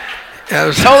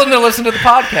 Tell them to listen to the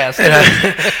podcast. And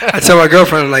I tell my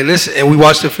girlfriend, I'm like, listen, and we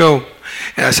watch the film,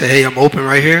 and I say, hey, I'm open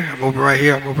right here, I'm open right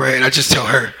here, and I just tell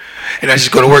her. And I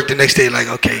just go to work the next day like,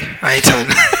 okay, I ain't telling.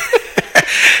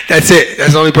 That's it.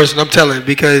 That's the only person I'm telling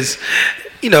because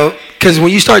when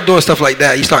you start doing stuff like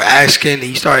that, you start asking and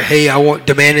you start, hey, I want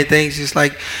demanding things. It's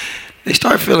like they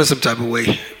start feeling some type of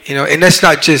way, and that's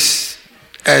not just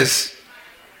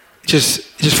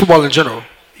football in general.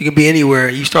 You can be anywhere.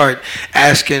 You start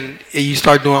asking and you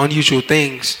start doing unusual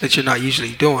things that you're not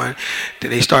usually doing, then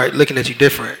they start looking at you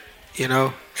different, And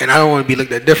I don't want to be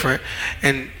looked at different.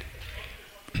 And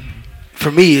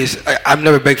for me, I've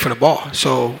never begged for the ball,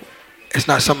 so it's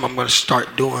not something I'm going to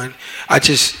start doing.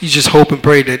 You just hope and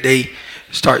pray that they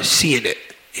start seeing it,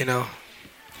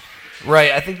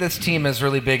 Right. I think this team is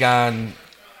really big on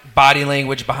body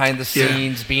language behind the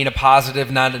scenes, being a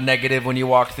positive, not a negative when you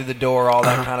walk through the door, all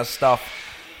that kind of stuff.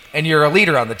 And you're a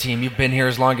leader on the team. You've been here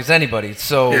as long as anybody.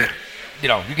 So,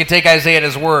 you can take Isaiah at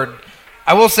his word.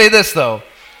 I will say this, though.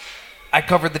 I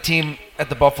covered the team at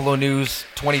the Buffalo News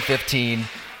 2015,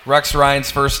 Rex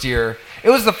Ryan's first year. It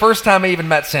was the first time I even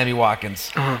met Sammy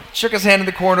Watkins. Shook his hand in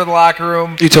the corner of the locker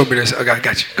room. You told me this. Okay, I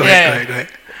got you. Go ahead.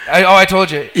 I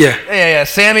told you. Yeah.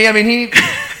 Sammy, I mean, he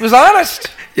was honest.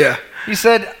 Yeah. He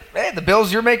said, hey, the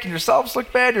Bills, you're making yourselves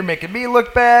look bad. You're making me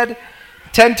look bad.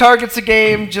 10 targets a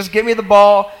game. Just give me the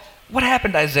ball. What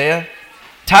happened, Isaiah?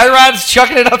 Tyrod's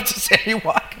chucking it up to Sammy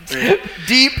Watkins.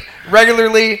 Deep,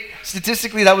 regularly.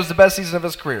 Statistically, that was the best season of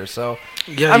his career. So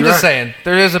I'm just saying,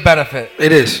 there is a benefit.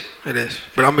 It is.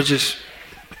 But I'm going to just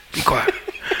be quiet.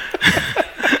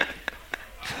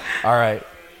 All right.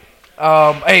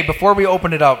 Hey, before we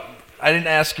open it up, I didn't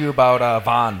ask you about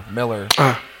Von Miller.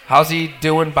 How's he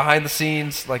doing behind the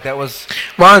scenes? Like that was.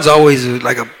 Von's always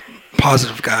like a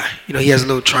positive guy. He has a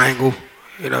little triangle.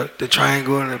 The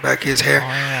triangle in the back of his hair. Oh,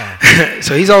 yeah.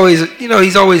 So he's always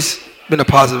been a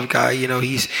positive guy. He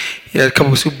had a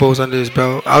couple of Super Bowls under his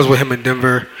belt. I was with him in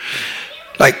Denver.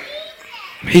 Like,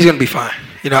 he's gonna be fine.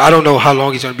 I don't know how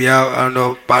long he's gonna be out. I don't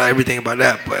know about everything about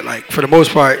that, but like for the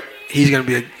most part, he's gonna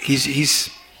be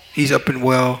he's up and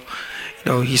well.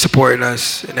 He's supporting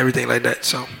us and everything like that.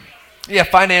 So yeah,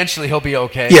 financially he'll be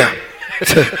okay. Yeah,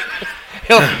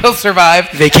 he'll survive.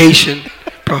 Vacation,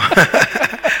 bro.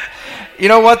 You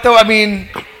know what though? I mean,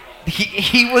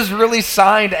 he was really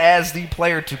signed as the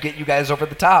player to get you guys over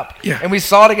the top. Yeah. And we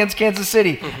saw it against Kansas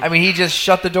City. I mean, he just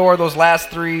shut the door those last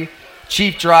 3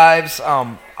 Chief drives.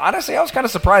 Honestly, I was kind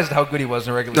of surprised at how good he was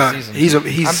in the regular season.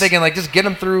 I'm thinking, like, just get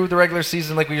him through the regular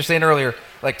season, like we were saying earlier,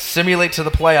 like simulate to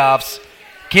the playoffs.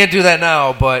 Can't do that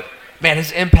now, but, man,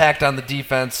 his impact on the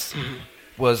defense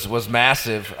was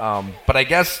massive. But I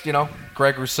guess,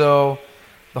 Greg Rousseau,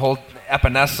 the whole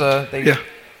Epinesa,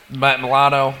 Matt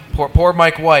Milano, poor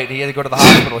Mike White. He had to go to the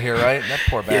hospital here, right? That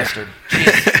poor bastard.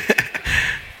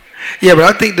 Yeah, but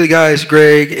I think the guys,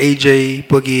 Greg, AJ,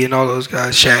 Boogie, and all those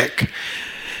guys, Shaq,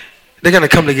 they're gonna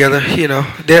come together.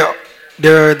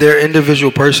 They're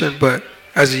individual person, but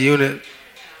as a unit,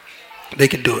 they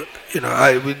can do it.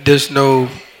 There's no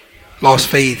lost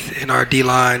faith in our D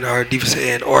line, our defensive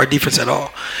end, or our defense at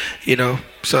all.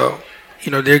 So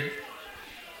they're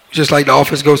just like the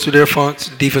offense goes through their funks,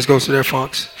 the defense goes through their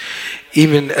funks.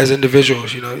 Even as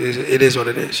individuals, it is what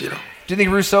it is. Do you think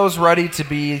Rousseau's ready to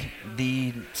be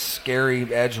the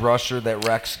scary edge rusher that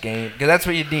wrecks game? Because that's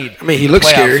what you need. I mean, he looks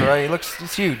scary. Right?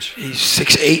 He's huge. He's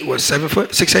 6'8", 7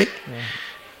 foot, 6'8"? Yeah.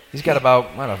 He's got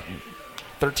about,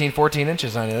 13, 14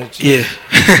 inches on you. Yeah.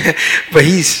 But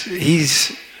he has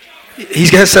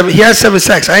 7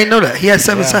 sacks. I didn't know that. He has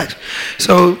 7 sacks.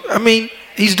 So, I mean,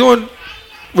 he's doing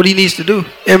what he needs to do.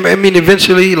 I mean,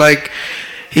 eventually,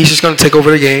 he's just going to take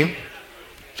over the game.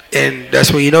 And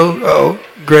that's when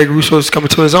Greg Rousseau's coming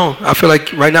to his own. I feel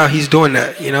like right now he's doing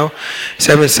that,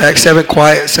 7 sacks, 7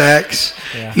 quiet sacks.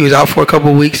 Yeah. He was out for a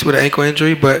couple of weeks with an ankle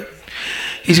injury, but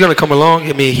he's going to come along.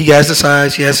 I mean, he has the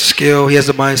size, he has the skill, he has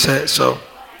the mindset. So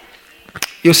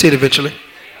you'll see it eventually.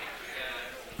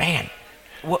 Man,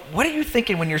 what are you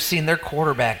thinking when you're seeing their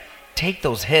quarterback take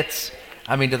those hits?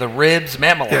 I mean, to the ribs.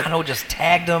 Matt Milano just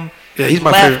tagged him. Yeah, he's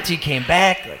my favorite. He came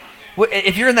back.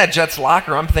 If you're in that Jets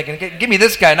locker, I'm thinking, give me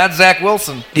this guy, not Zach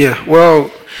Wilson. Yeah,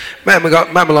 well, Matt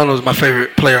Milano is my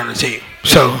favorite player on the team.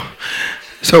 So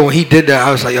when he did that,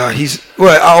 I was like, I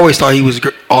always thought he was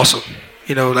awesome,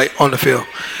 on the field.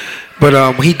 But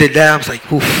when he did that, I was like,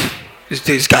 oof,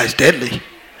 this guy's deadly.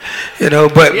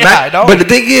 But the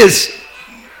thing is,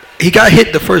 he got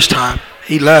hit the first time.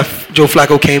 He left. Joe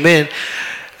Flacco came in.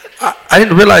 I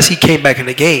didn't realize he came back in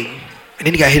the game. And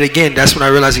then he got hit again. That's when I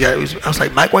realized I was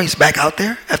like, Mike White's back out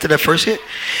there after that first hit.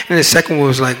 And the second one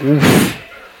was like, oof.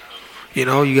 You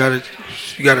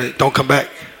gotta don't come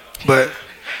back. But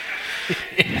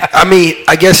I mean,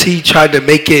 I guess he tried to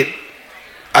make it.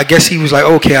 I guess he was like,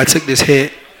 okay, I took this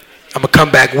hit. I'm gonna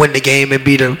come back, win the game, and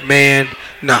be the man.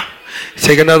 Nah,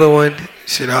 take another one.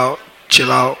 Sit out,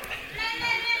 chill out.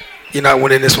 You're not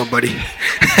winning this one, buddy.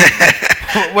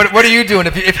 What are you doing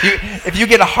if you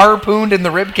get harpooned in the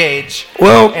rib cage?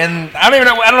 Well, and I don't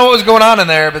know what was going on in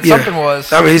there, but something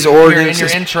was. I mean, his organs, in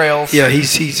your entrails. Yeah,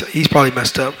 he's probably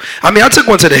messed up. I mean, I took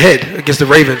one to the head against the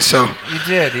Ravens, so. You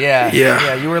did, yeah.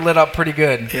 Yeah. You were lit up pretty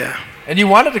good. Yeah. And you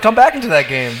wanted to come back into that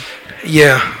game.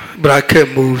 Yeah, but I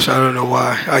couldn't move, so I don't know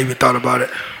why I even thought about it.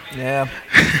 Yeah.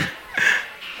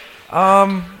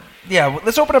 Yeah.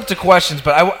 Let's open up to questions,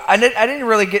 but I didn't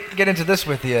really get into this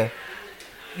with you.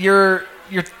 Your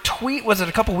tweet, was it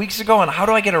a couple weeks ago, on how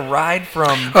do I get a ride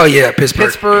from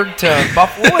Pittsburgh to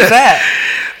Buffalo? What was that?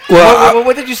 Well,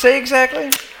 what did you say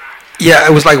exactly? Yeah,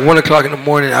 it was like 1 o'clock in the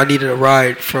morning. I needed a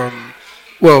ride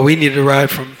we needed a ride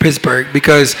from Pittsburgh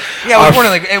because. Yeah, I was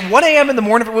wondering, at 1 a.m. in the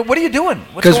morning, what are you doing?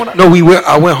 What's going on? No,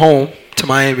 I went home to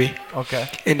Miami. Okay.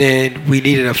 And then we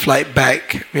needed a flight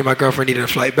back. Me and my girlfriend needed a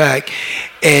flight back.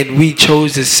 And we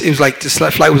chose this. It was like this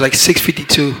flight was like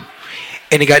 6:52.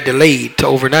 And it got delayed to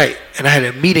overnight. And I had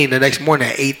a meeting the next morning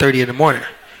at 8:30 in the morning.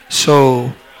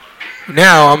 So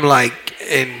now I'm like,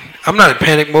 and I'm not in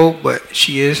panic mode, but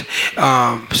she is.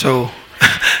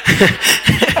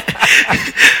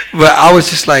 But I was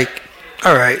just like,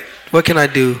 all right, what can I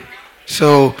do?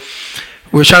 So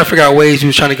we were trying to figure out ways. We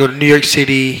were trying to go to New York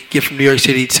City, get from New York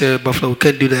City to Buffalo. We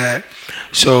couldn't do that.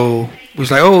 So we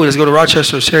was like, let's go to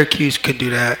Rochester or Syracuse. Couldn't do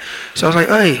that. So I was like,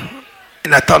 hey.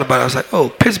 And I thought about it. I was like,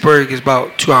 Pittsburgh is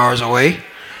about 2 hours away.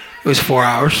 It was 4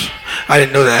 hours. I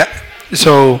didn't know that.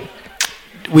 So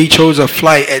we chose a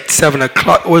flight at 7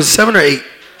 o'clock. Was it 7 or 8?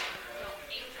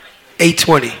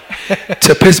 8:20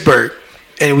 to Pittsburgh.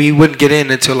 And we wouldn't get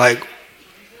in until like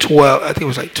 12. I think it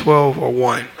was like 12 or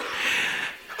 1.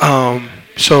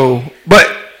 But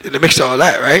in the mix of all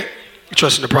that, right?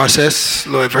 Trusting the process, a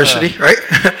little adversity, right?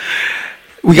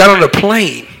 We got on the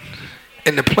plane.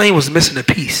 And the plane was missing a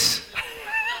piece.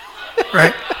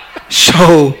 Right?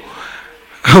 So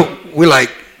we're like,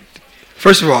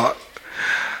 first of all,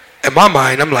 in my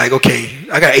mind, I'm like, okay,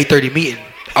 I got an 8:30 meeting.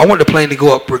 I want the plane to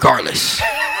go up regardless.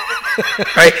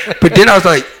 Right? But then I was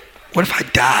like, what if I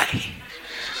die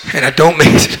and I don't make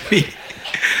it to the meeting?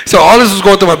 So all this was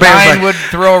going through my brain. Ryan would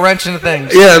throw a wrench into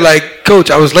things. Yeah, like,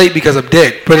 coach, I was late because I'm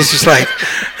dead. But it's just like,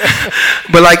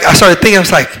 but like, I started thinking, I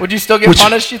was like, would you still get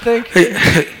punished, you think?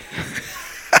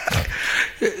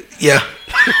 Yeah.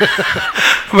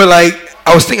 But like,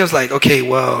 I was thinking, I was like, okay,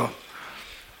 well,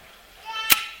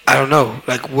 I don't know.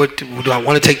 Like, what do I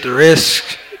want to take the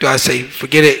risk? Do I say,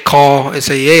 forget it, call and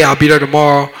say, hey, I'll be there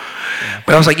tomorrow? Yeah.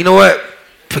 But I was like, you know what?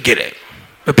 Forget it.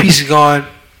 The piece is gone.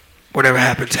 Whatever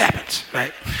happens, happens,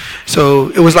 right? So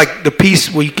it was like the piece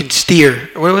where you can steer.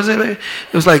 What was it? It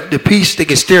was like the piece that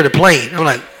can steer the plane. I'm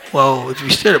like, well, if you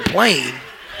steer the plane,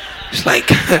 it's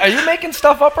like. Are you making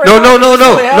stuff up right now? No.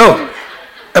 No.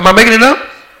 Am I making it up?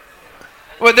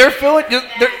 Well, they're filling.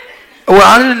 Well,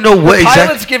 I didn't know what exactly. The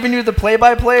pilot's giving you the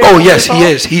play-by-play. Oh yes, he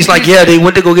is. He's like, yeah, they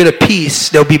went to go get a piece.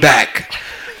 They'll be back.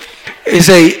 He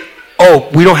say, oh,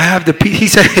 we don't have the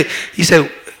piece. He said.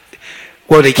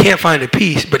 Well, they can't find a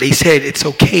piece, but they said it's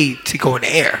okay to go in the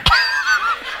air.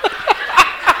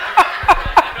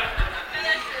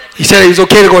 He said it was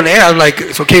okay to go in the air. I'm like,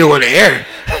 it's okay to go in the air.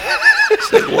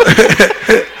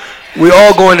 Like, we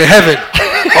all going to heaven.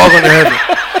 All going to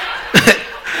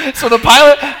heaven. So the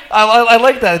pilot, I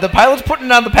like that. The pilot's putting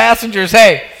on the passengers,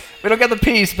 hey, we don't get the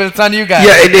piece, but it's on you guys.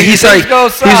 Yeah, and then he's like,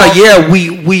 yeah,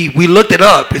 we looked it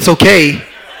up. It's okay.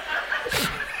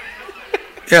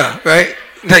 Yeah, right?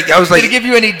 Like I was like, did he give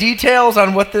you any details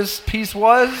on what this piece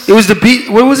was? It was the beat.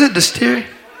 What was it? The steering. It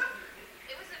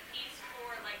was a piece for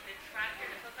like the tractor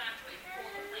to hook on to pull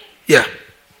the plane. Yeah.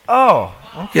 Oh.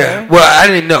 Okay. Yeah. Well, I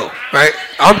didn't know, right?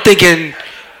 I'm thinking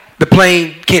the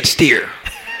plane can't steer.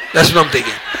 That's what I'm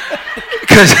thinking.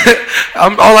 Because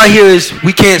all I hear is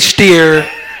we can't steer.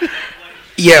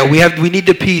 Yeah, we need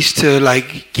the piece to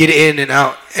like get in and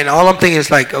out, and all I'm thinking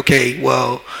is like, okay,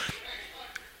 well.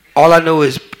 All I know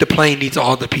is the plane needs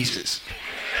all the pieces.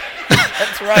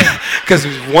 That's right. Because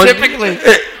one. Typically.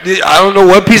 I don't know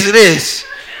what piece it is,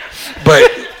 but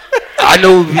I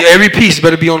know every piece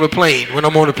better be on the plane when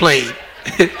I'm on the plane.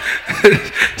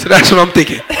 So that's what I'm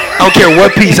thinking. I don't care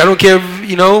what piece. I don't care if,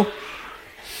 you know.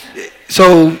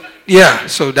 So, yeah.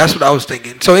 So that's what I was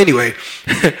thinking. So anyway,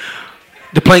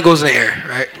 the plane goes in the air,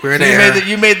 right? We're in the air.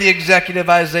 You made the executive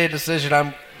Isaiah decision.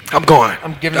 I'm going.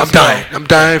 I'm dying. I'm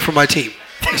dying for my team.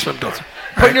 That's what I'm doing.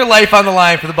 Putting your life on the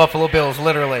line for the Buffalo Bills,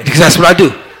 literally. Because that's what I do,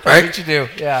 right? That's what you do,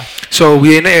 yeah. So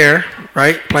we in the air,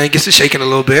 right? Plane gets to shaking a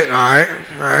little bit. All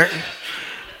right.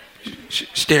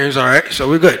 Steering's all right. So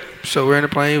we're good. So we're in the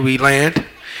plane. We land.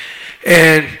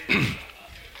 And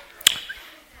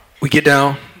we get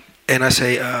down. And I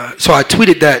say, so I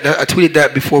tweeted that. I tweeted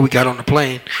that before we got on the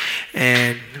plane.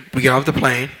 And we get off the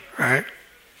plane, right?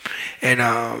 And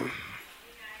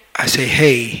I say,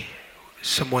 hey,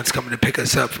 someone's coming to pick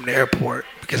us up from the airport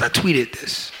because I tweeted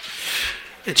this.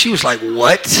 And she was like,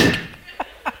 what?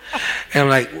 And I'm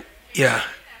like, yeah.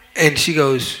 And she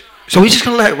goes, so we just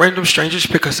going to let random strangers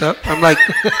pick us up? I'm like,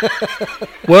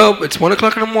 well, it's 1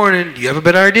 o'clock in the morning. Do you have a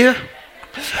better idea?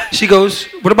 She goes,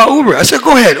 what about Uber? I said,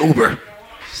 go ahead, Uber.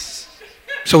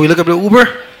 So we look up the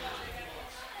Uber.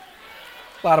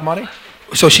 A lot of money.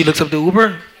 So she looks up the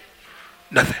Uber.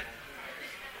 Nothing.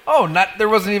 Oh, there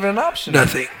wasn't even an option.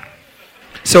 Nothing.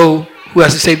 So who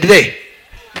has to save the day?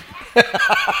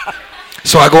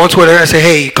 So I go on Twitter and I say,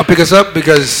 hey, come pick us up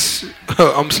because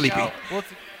I'm sleepy.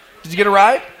 Did you get a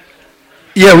ride?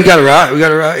 Yeah, we got a ride.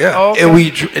 Yeah. Oh,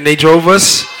 okay. And they drove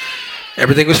us.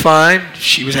 Everything was fine.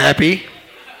 She was happy.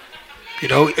 You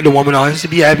know, the woman always has to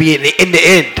be happy in the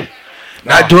end.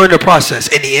 Not during the process,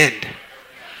 in the end.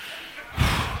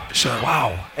 So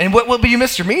wow. And but you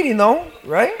missed your meeting though,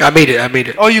 right? I made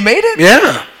it. Oh, you made it?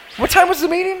 Yeah. What time was the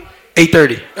meeting?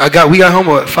 8:30. We got home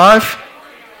at 5.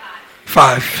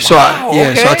 5. So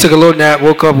okay. So I took a little nap,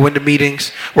 woke up, went to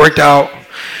meetings, worked out,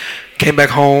 came back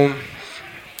home,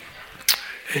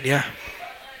 and yeah.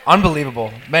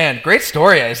 Unbelievable, man! Great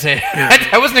story, Isaiah. Yeah.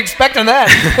 I wasn't expecting that.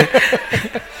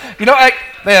 You know,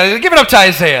 give it up to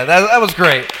Isaiah. That was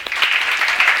great.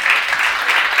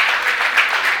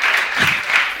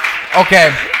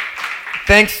 Okay,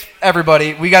 thanks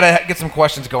everybody. We gotta get some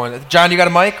questions going. John, you got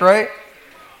a mic, right?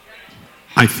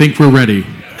 I think we're ready.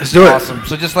 Let's do it. Awesome.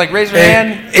 So just like raise your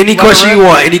hand. Any question you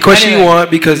want. Any question you want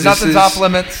because nothing's off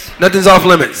limits. Nothing's off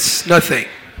limits. Nothing.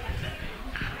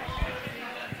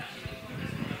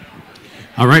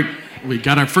 All right, we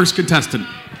got our first contestant.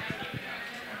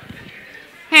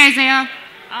 Hey, Isaiah.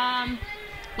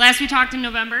 Last we talked in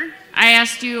November, I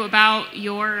asked you about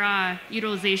your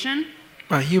utilization.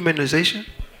 My humanization?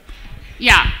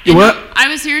 Yeah. What? I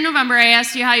was here in November. I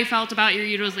asked you how you felt about your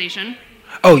utilization.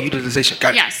 Oh, utilization.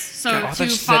 Got it. Yes. So I thought to you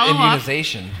said follow up.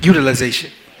 immunization.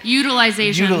 Utilization.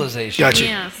 Utilization. Gotcha.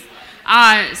 Yes.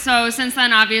 So since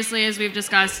then, obviously, as we've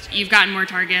discussed, you've gotten more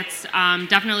targets.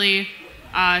 Definitely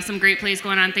some great plays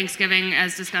going on Thanksgiving,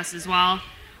 as discussed as well.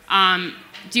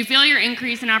 Do you feel your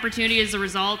increase in opportunity is a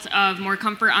result of more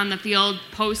comfort on the field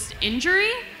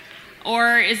post-injury?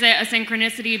 Or is it a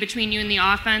synchronicity between you and the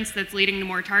offense that's leading to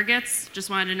more targets?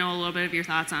 Just wanted to know a little bit of your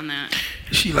thoughts on that.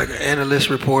 Is she like an analyst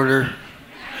reporter?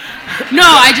 No,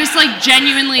 I just like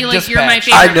genuinely like you're my Dispatch.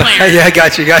 favorite I know. player. Yeah, I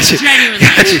got you. Genuinely.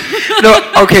 Got you.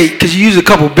 No, okay, because you use a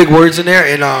couple big words in there,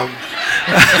 and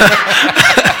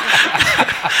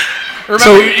Remember,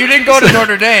 So- you didn't go to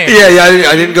Notre Dame. yeah,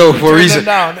 I didn't go for a Turned reason.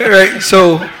 them down. Right.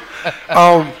 So,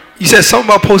 you said something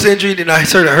about post injury, then I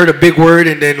sort of heard a big word,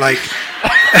 and then like,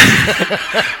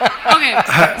 Okay,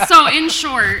 so in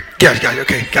short, got it.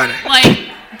 Okay, got it. like,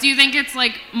 do you think it's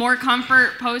like more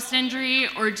comfort post-injury,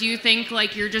 or do you think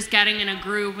like you're just getting in a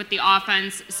groove with the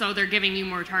offense, so they're giving you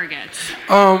more targets,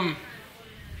 or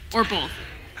both?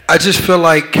 I just feel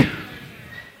like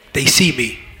they see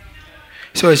me,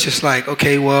 so it's just like,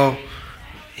 okay, well,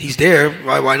 he's there.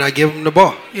 Why not give him the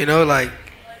ball?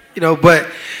 But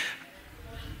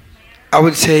I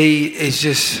would say it's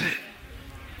just,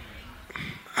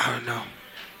 I don't know.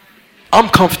 I'm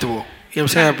comfortable. You know what I'm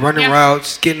saying? I'm running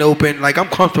routes, getting open. Like, I'm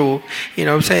comfortable. You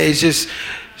know what I'm saying? It's just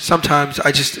sometimes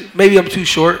maybe I'm too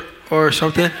short or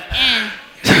something.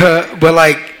 But,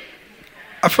 like,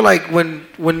 I feel like when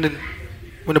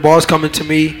the ball's coming to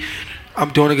me,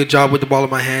 I'm doing a good job with the ball in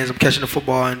my hands. I'm catching the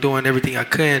football and doing everything I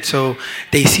can. So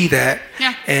they see that.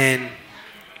 Yeah. And,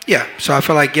 yeah, so I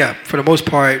feel like, for the most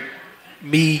part,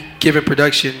 me giving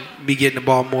production, me getting the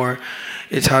ball more,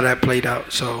 it's how that played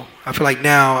out. So I feel like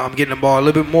now I'm getting the ball a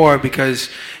little bit more because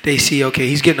they see, okay,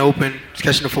 he's getting open, he's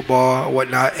catching the football or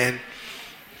whatnot, and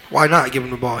why not give him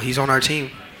the ball? He's on our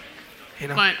team.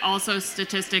 But also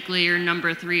statistically, you're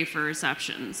number 3 for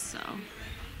receptions, so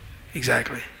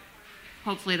Exactly.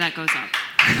 hopefully that goes up.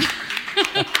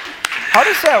 How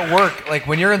does that work? Like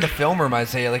when you're in the film room,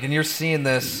 Isaiah, like and you're seeing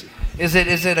this, is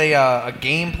it a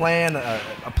game plan,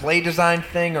 a play design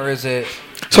thing, or is it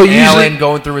Allen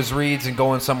going through his reads and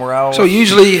going somewhere else? So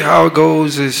usually how it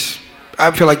goes is,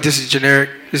 I feel like this is generic.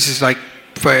 This is like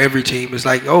for every team. It's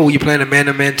like, oh, you're playing a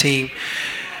man-to-man team.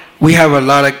 We have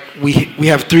we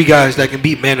have 3 guys that can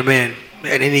beat man-to-man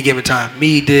at any given time.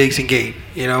 Me, Diggs, and Gabe.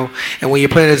 And when you're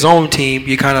playing a zone team,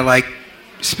 you kind of like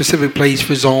specific plays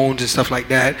for zones and stuff like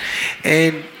that.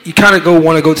 And you kind of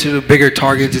want to go to the bigger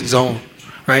targets in zone,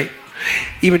 right?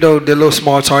 Even though the little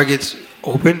small targets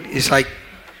open, it's like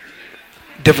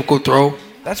difficult throw.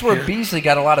 That's where Beasley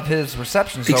got a lot of his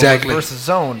receptions Exactly. versus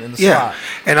zone in the slot.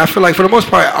 And I feel like for the most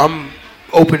part, I'm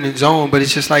open in zone, but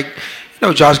it's just like,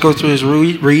 Josh goes through his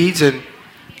reads and,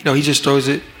 he just throws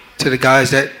it to the guys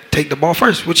that take the ball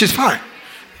first, which is fine.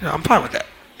 I'm fine with that.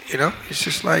 It's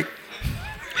just like,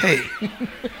 hey,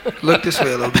 look this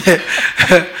way a little bit.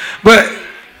 But,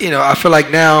 I feel like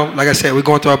now, like I said, we're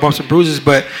going through our bumps and bruises,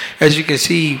 but as you can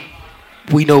see,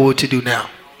 we know what to do now.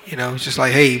 It's just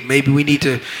like, hey, maybe we need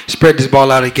to spread this ball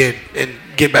out again and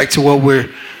get back to what we're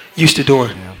used to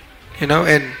doing. Yeah.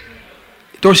 And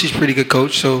Dorsey's a pretty good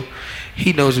coach, so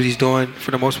he knows what he's doing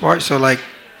for the most part. So, like,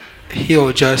 he'll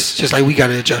adjust just like we got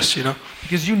to adjust,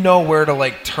 Because you know where to,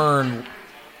 like, turn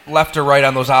left or right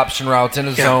on those option routes in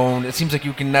a zone. It seems like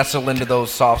you can nestle into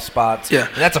those soft spots. Yeah.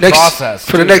 And that's a process.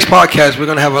 For the next podcast, we're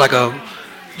going to have, like, a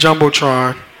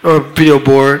Jumbotron or a video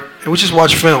board, and we'll just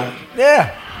watch film.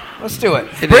 Yeah. Let's do it.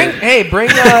 Bring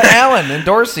Allen and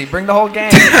Dorsey. Bring the whole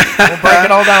gang. We'll break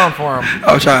it all down for them.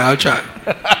 I'll try.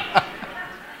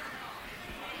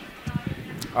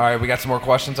 All right, we got some more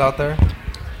questions out there.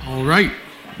 All right.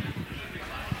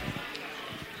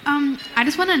 I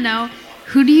just want to know,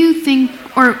 who do you think,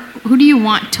 or who do you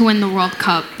want to win the World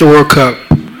Cup? The World Cup.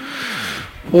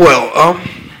 Well,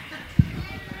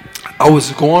 I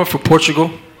was going for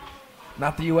Portugal.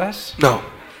 Not the U.S.? No,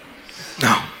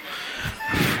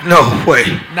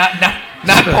 way.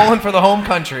 Not pulling for the home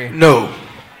country. No,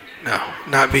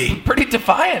 not me. Pretty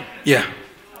defiant. Yeah.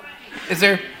 Is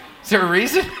there a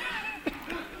reason?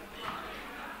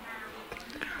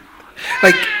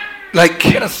 Like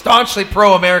you got a staunchly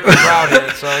pro-American crowd here,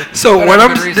 so when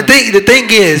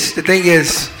the thing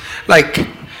is like,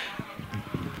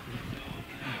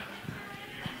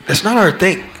 that's not our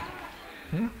thing.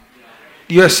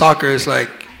 U.S. soccer is like,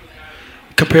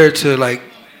 compared to like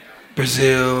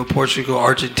Brazil, Portugal,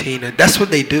 Argentina, that's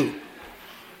what they do.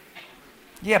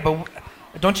 Yeah, but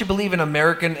don't you believe in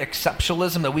American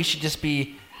exceptionalism, that we should just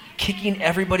be kicking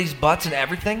everybody's butts and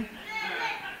everything?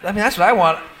 I mean, that's what I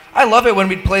want. I love it when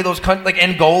we play those countries, like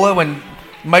Angola, when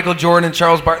Michael Jordan and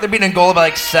Charles Barkley. They're beating Angola by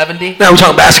like 70. Now we're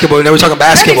talking basketball. Now we're talking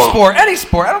basketball. Any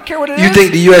sport. I don't care what it is. You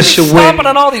think the U.S. should win? Stomping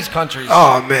on all these countries.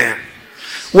 Oh man.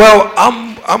 Well,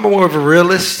 I'm more of a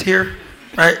realist here,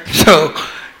 right? So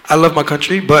I love my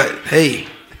country, but hey.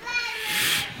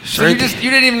 So you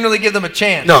didn't even really give them a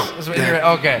chance. No.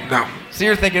 Okay. No. So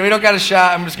you're thinking we don't got a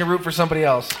shot. I'm just gonna root for somebody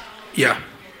else. Yeah.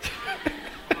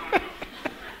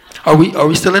 Are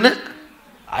we still in it?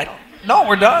 I don't. No,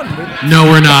 we're done. No,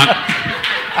 we're not.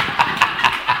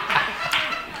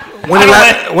 When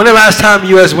the last time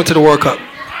U.S. went to the World Cup?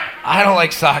 I don't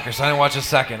like soccer, so I didn't watch a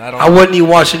second. I wasn't even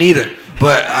watching either,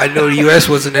 but I know the U.S.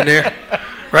 wasn't in there,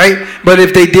 right? But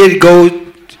if they did go,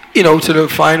 to the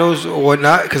finals or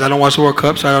whatnot, because I don't watch the World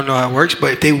Cup, so I don't know how it works.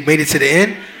 But if they made it to the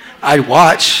end, I'd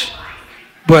watch.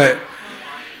 But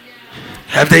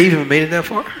have they even made it that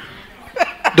far?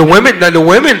 The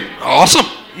women, awesome.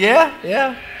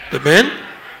 Yeah. The men,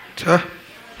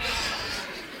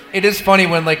 It is funny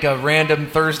when like a random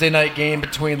Thursday night game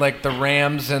between like the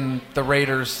Rams and the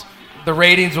Raiders, the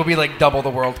ratings will be like double the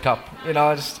World Cup.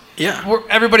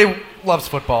 Everybody loves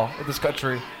football in this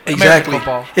country. Exactly.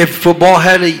 Football. If football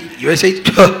had a USA,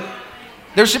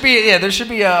 there should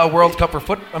be a World Cup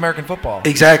for American football.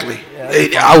 Exactly.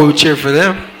 Yeah, I would cheer for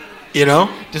them.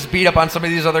 Just beat up on some of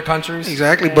these other countries.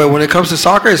 Exactly. But when it comes to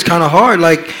soccer, it's kind of hard.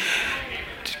 Like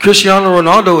Cristiano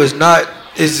Ronaldo isn't.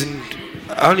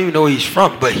 I don't even know where he's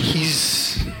from, but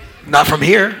he's not from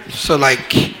here. So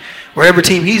like, wherever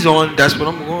team he's on, that's what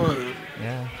I'm going.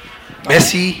 Yeah.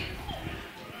 Messi.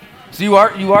 So you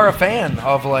are a fan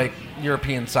of like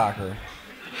European soccer.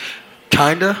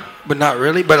 Kinda, but not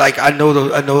really. But like I know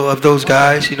of those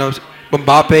guys.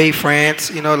 Mbappe, France.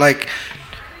 Like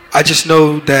I just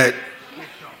know that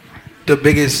the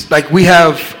biggest, like we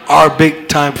have our big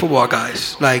time football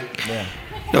guys, like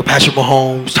Patrick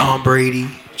Mahomes, Tom Brady,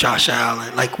 Josh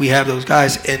Allen. Like we have those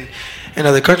guys, and in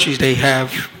other countries they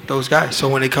have those guys. So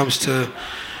when it comes to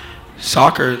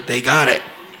soccer, they got it.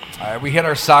 All right, we hit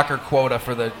our soccer quota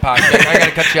for the podcast. I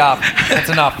gotta cut you off. That's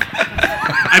enough.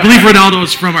 I believe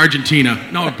Ronaldo's from Argentina.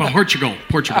 No, Portugal.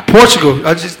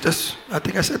 I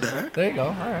think I said that. Right? There you go.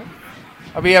 All right.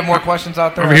 We have more questions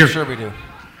out there. Over here. I'm sure we do.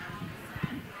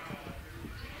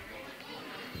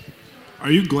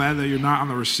 Are you glad that you're not on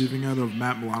the receiving end of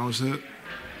Matt Milano's hit?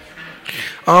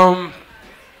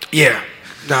 Yeah.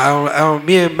 No, I don't.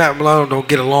 Me and Matt Milano don't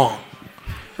get along,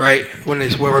 right? When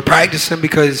we're practicing,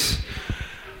 because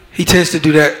he tends to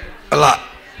do that a lot,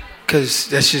 because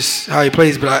that's just how he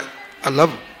plays. But I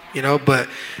love him, But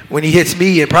when he hits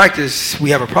me in practice, we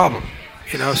have a problem,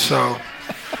 So,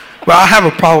 well, I have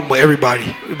a problem with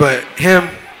everybody, but him,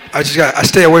 I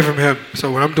stay away from him.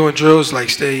 So when I'm doing drills, like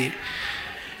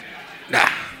nah.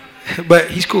 But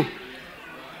he's cool.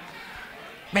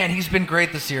 Man, he's been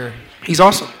great this year. He's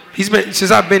awesome.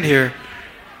 Since I've been here,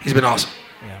 he's been awesome.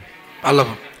 Yeah. I love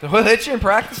him. He'll hit you in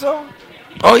practice, though?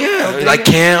 Oh, yeah. Like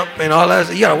camp and all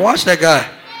that. You got to watch that guy.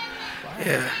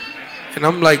 Yeah. And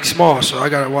I'm, like, small, so I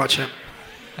got to watch him.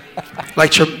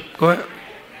 Go ahead.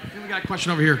 We got a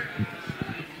question over here.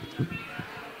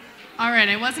 All right.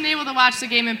 I wasn't able to watch the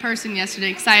game in person yesterday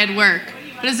because I had work.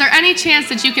 But is there any chance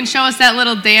that you can show us that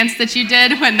little dance that you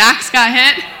did when Knox got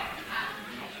hit?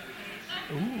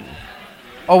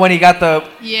 Oh, when he got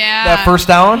that first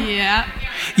down? Yeah.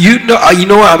 You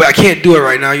know what? I can't do it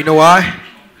right now. You know why?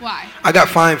 Why? I got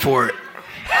fined for it.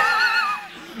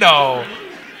 No.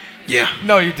 Yeah.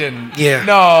 No, you didn't. Yeah.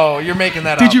 No, you're making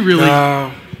that up. Did you really?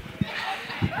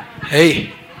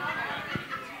 Hey.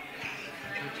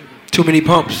 Too many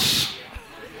pumps.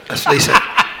 That's what they said.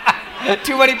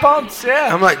 Too many pumps,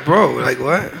 yeah. I'm like, bro, like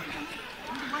what?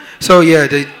 So yeah,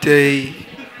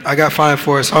 I got fined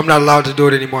for it, so I'm not allowed to do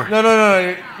it anymore.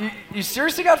 No. You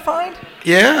seriously got fined?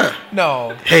 Yeah.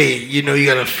 No. Hey, you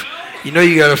got a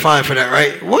fine for that,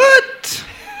 right? What?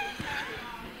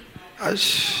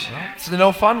 It's the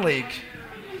no fun league.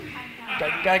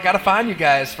 Got to fine you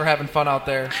guys for having fun out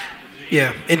there.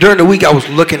 Yeah, and during the week I was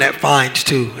looking at fines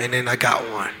too, and then I got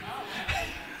one.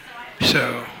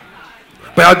 So,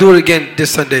 but I'll do it again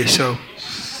this Sunday. So.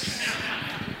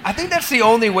 I think that's the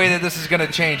only way that this is going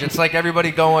to change. It's like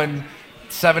everybody going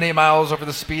 7-8 miles over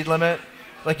the speed limit.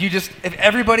 Like if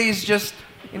everybody's just,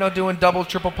 doing double,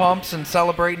 triple pumps and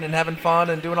celebrating and having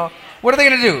fun and doing all, what are they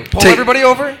going to do? Pull everybody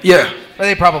over? Yeah. Well,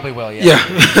 they probably will, yeah.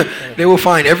 Yeah. They will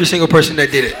fine every single person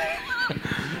that did it.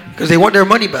 Because they want their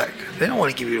money back. They don't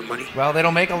want to give you the money. Well, they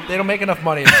don't make enough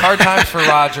money. It's hard times for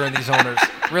Roger and these owners.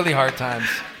 Really hard times.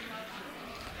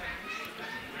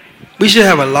 We should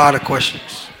have a lot of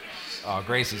questions. Oh,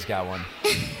 Gracie's got one.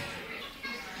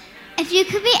 If you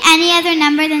could be any other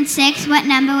number than 6, what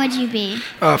number would you be?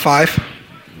 5.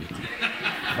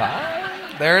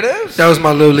 5. There it is. That was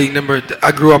my little league number.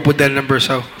 I grew up with that number,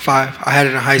 so 5. I had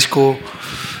it in high school.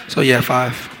 So, yeah,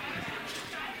 5.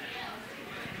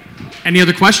 Any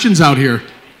other questions out here?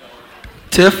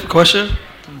 Tiff, question?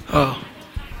 Oh.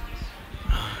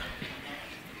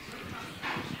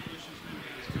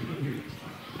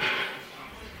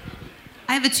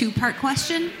 I have a 2-part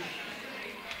question.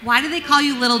 Why do they call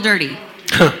you Little Dirty?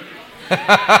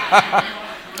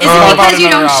 Is it because you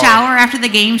don't shower after the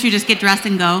games, you just get dressed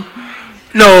and go?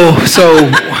 No, so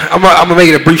I'm gonna make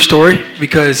it a brief story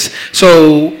because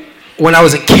when I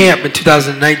was in camp in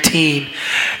 2019,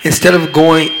 instead of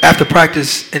going after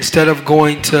practice, instead of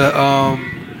going to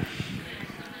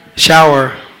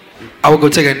shower, I would go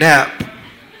take a nap,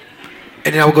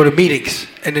 and then I would go to meetings,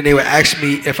 and then they would ask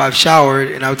me if I've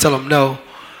showered, and I would tell them no,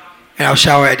 and I'll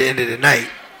shower at the end of the night.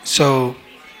 So.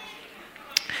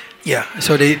 Yeah,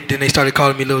 so they started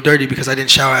calling me Little Dirty because I didn't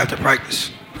shower after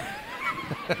practice.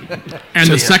 And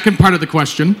the second part of the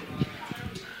question.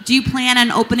 Do you plan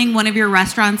on opening one of your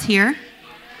restaurants here?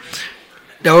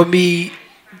 That would be,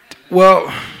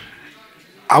 well,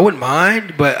 I wouldn't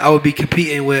mind, but I would be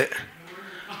competing with.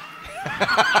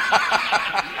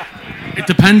 It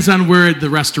depends on where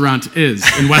the restaurant is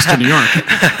in Western New York.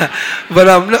 But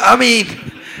I mean.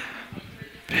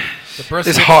 The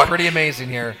brisket is pretty amazing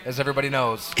here, as everybody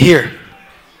knows. Here.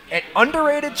 And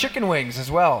underrated chicken wings as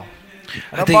well.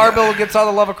 I think Barbell gets all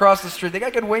the love across the street. They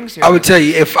got good wings here. I would tell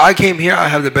you, if I came here, I'd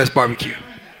have the best barbecue.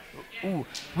 Ooh,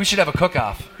 we should have a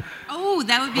cook-off. Oh,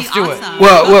 that would be Let's do awesome. it.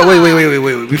 Well,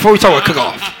 wait. Before we talk about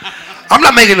cook-off, I'm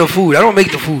not making the food. I don't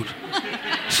make the food.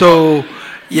 So,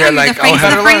 yeah, no, like the face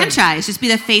of the franchise. Just be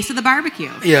the face of the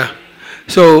barbecue. Yeah.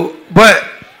 So, but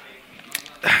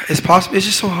it's possible. It's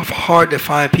just so hard to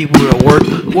find people to work.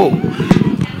 Whoa.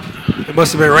 It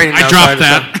must have been raining outside. I dropped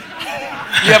that.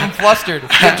 You have him flustered. You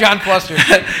have John flustered.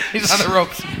 He's on the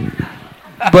ropes.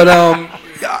 But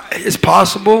it's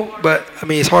possible. But I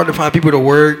mean, it's hard to find people to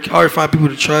work. Hard to find people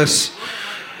to trust.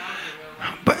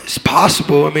 But it's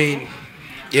possible. I mean,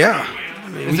 yeah. I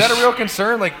mean, is that a real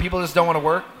concern? Like people just don't want to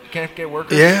work? Can't get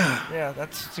workers? Yeah. Yeah,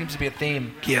 that seems to be a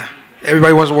theme. Yeah.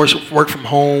 Everybody wants to work from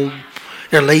home.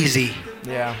 They're lazy.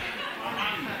 Yeah.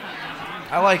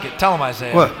 I like it. Tell him,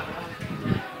 Isaiah. What?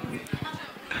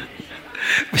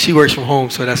 She works from home,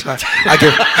 so that's why I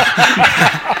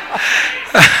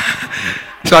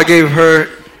gave her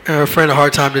friend a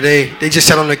hard time today. They just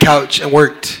sat on the couch and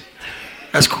worked.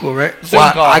 That's cool, right?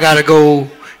 Well, I gotta go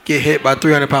get hit by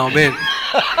 300-pound men.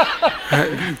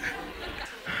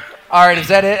 All right, is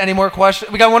that it? Any more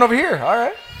questions? We got one over here. All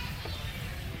right.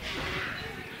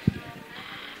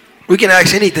 We can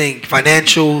ask anything,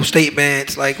 financial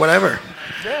statements, like whatever.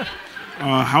 Yeah.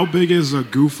 How big is a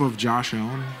goof of Josh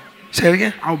Allen? Say it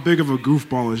again? How big of a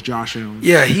goofball is Josh Allen?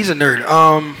 Yeah, he's a nerd.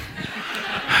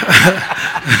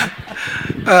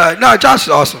 No, Josh is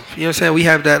awesome. You know what I'm saying? We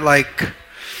have that, like,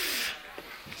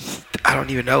 I don't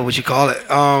even know what you call it.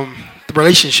 The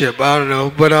relationship, I don't know.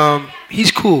 But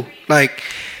he's cool. Like,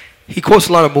 he quotes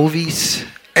a lot of movies.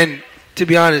 And to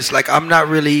be honest, like, I'm not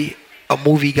really a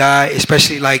movie guy,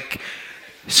 especially like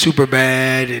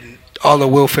Superbad and all the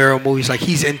Will Ferrell movies. Like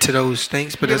he's into those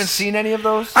things. But you haven't seen any of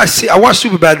those? I watched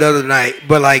Superbad the other night,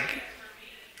 but like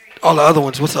all the other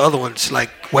ones. What's the other ones?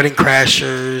 Like Wedding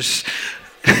Crashers.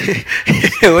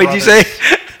 What'd you say? All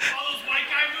those white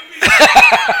guy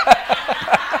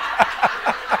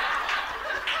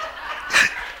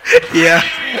movies. Yeah.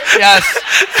 Yes.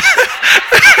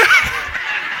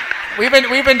 We've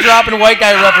been dropping white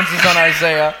guy references on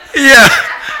Isaiah. Yeah.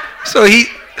 So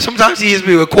sometimes he hits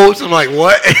me with quotes. I'm like,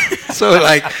 what? So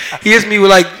like he hits me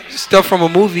with like stuff from a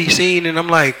movie scene, and I'm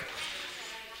like,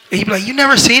 and he be like, you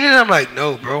never seen it? I'm like,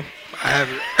 no, bro, I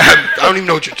haven't. I don't even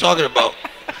know what you're talking about.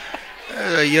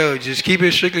 Yo, just keep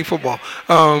it strictly football.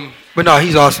 But no,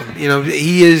 he's awesome. You know,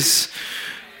 he is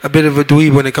a bit of a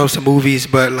dweeb when it comes to movies,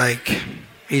 but like,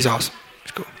 he's awesome.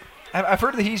 It's cool. I've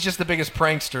heard that he's just the biggest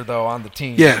prankster though on the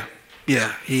team. Yeah.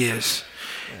 Yeah, he is.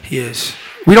 Yeah. He is.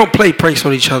 We don't play pranks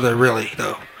on each other, really,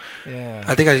 though. Yeah.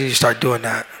 I think I need to start doing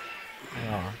that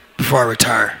before I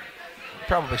retire.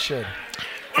 Probably should.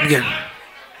 I'm getting.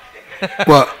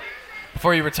 What?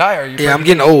 Before you retire? Yeah, I'm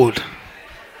getting old.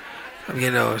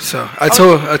 So I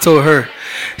told her.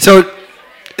 So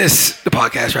it's the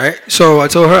podcast, right? So I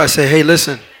told her, I said, hey,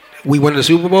 listen, we win the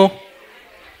Super Bowl,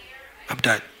 I'm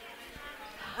done.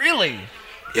 Really?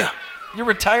 Yeah. You're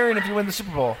retiring if you win the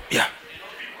Super Bowl. Yeah.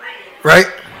 Right?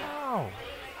 Wow.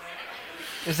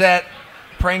 Is that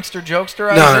prankster,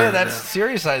 jokester Isaiah? No, That's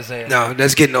serious Isaiah. No,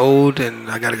 that's getting old, and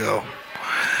I gotta go.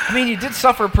 I mean, you did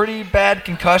suffer a pretty bad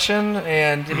concussion,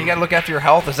 and you got to look after your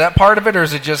health. Is that part of it, or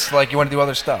is it just like you want to do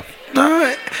other stuff?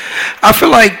 No, I feel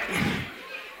like,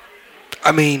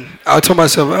 I told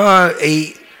myself,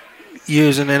 8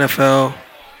 years in the NFL,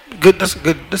 good. That's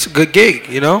a good gig,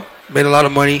 you know. Made a lot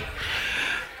of money.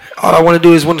 All I want to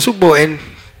do is win the Super Bowl, and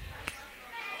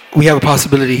we have a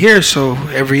possibility here. So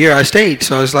every year I stayed.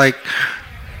 So it's like,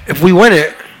 if we win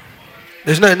it,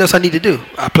 there's nothing else I need to do.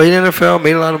 I played in the NFL,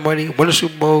 made a lot of money, won the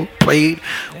Super Bowl, played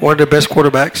one of the best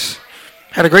quarterbacks,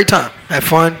 had a great time, had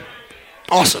fun,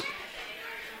 awesome.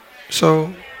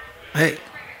 So, hey,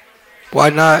 why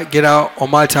not get out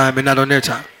on my time and not on their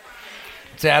time?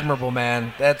 It's admirable,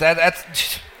 man. That's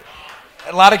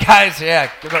a lot of guys.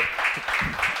 Yeah,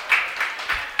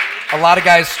 a lot of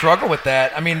guys struggle with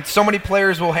that. I mean, so many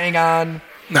players will hang on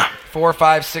 4,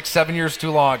 5, 6, 7 years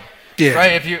too long. Yeah.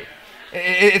 Right.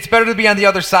 It's better to be on the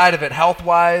other side of it,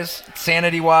 health-wise,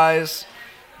 sanity-wise,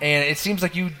 and it seems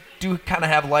like you do kind of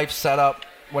have life set up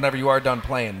whenever you are done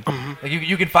playing. Mm-hmm. Like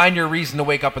you can find your reason to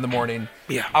wake up in the morning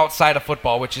outside of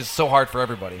football, which is so hard for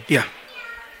everybody. Yeah.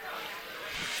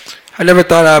 I never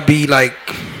thought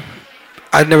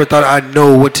I'd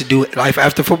know what to do in life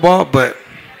after football, but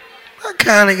I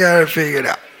kind of got it figured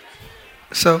out.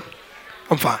 So,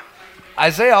 I'm fine.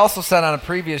 Isaiah also said on a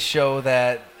previous show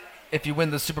that if you win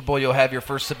the Super Bowl, you'll have your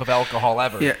first sip of alcohol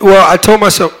ever. Yeah. Well, I told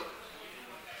myself,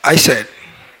 I said,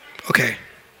 okay,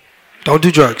 don't do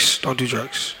drugs,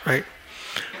 right?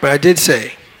 But I did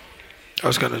say I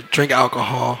was going to drink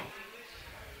alcohol,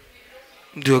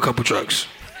 do a couple drugs.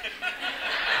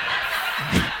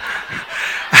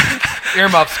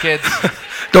 Earmuffs, kids.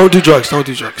 Don't do drugs.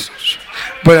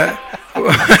 But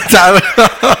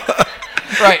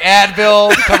right,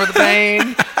 Advil, cover the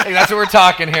pain. Hey, that's what we're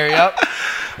talking here. Yep.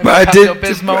 But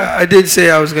I did say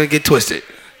I was gonna get twisted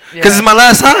because it's my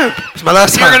last time.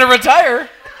 You're gonna retire.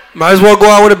 Might as well go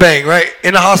out with a bang, right?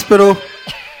 In the hospital.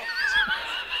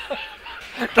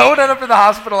 Don't end up in the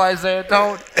hospital, Isaiah.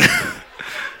 Don't.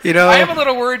 You know. I am a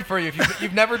little worried for you if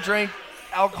you've never drank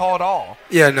alcohol at all.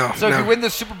 Yeah, no. So if you win the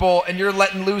Super Bowl and you're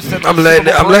letting loose, I'm letting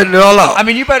it all out. I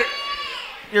mean, you better.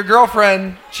 Your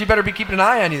girlfriend, she better be keeping an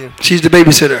eye on you. She's the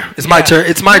babysitter. It's my turn.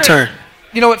 It's my turn.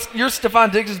 You know, you're Stephon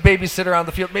Diggs' babysitter on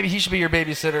the field. Maybe he should be your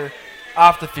babysitter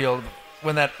off the field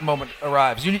when that moment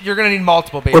arrives. You're going to need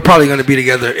multiple babysitters. We're probably going to be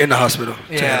together in the hospital.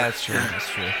 Yeah, that's true. That's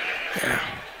true. Yeah.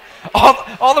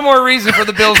 All the more reason for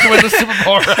the Bills to win the Super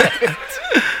Bowl, right?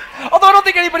 Although I don't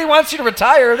think anybody wants you to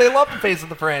retire. They love the face of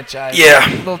the franchise. Yeah.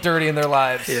 A little dirty in their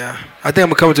lives. Yeah. I think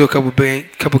I'm going to come to a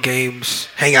couple games,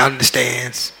 hang out in the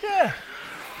stands. Yeah.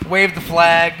 Wave the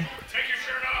flag. Take your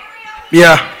shirt off.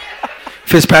 Yeah.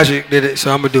 Fitzpatrick did it,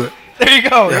 so I'm going to do it. There you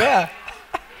go. Yeah.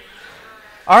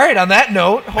 All right. On that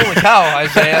note, holy cow,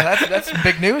 Isaiah. That's some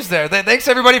big news there. Thanks,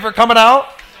 everybody, for coming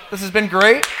out. This has been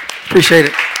great. Appreciate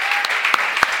it.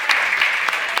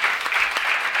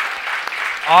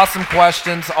 Awesome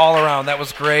questions all around. That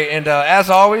was great. And as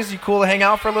always, you cool to hang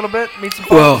out for a little bit, meet some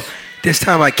folks? Well, this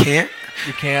time I can't.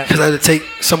 You can't? Because I had to take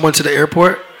someone to the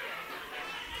airport.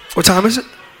 What time is it?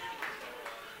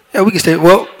 Yeah, we can stay.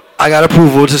 Well, I got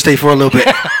approval to stay for a little bit.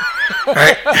 All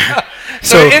right.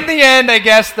 So in the end, I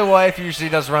guess the wife usually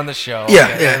does run the show. Yeah,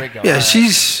 okay, yeah. There we go. Yeah, right.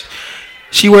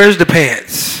 she wears the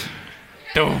pants.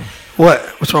 Dude. What?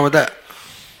 What's wrong with that?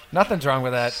 Nothing's wrong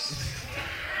with that.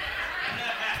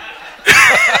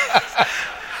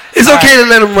 It's okay to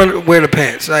let them wear the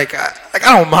pants. Like I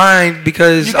don't mind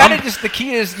because you gotta the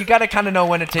key is you gotta kind of know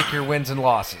when to take your wins and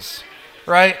losses,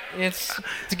 right? It's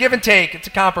a give and take. It's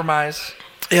a compromise.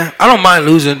 Yeah, I don't mind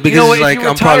losing because it's like if you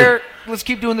retire, let's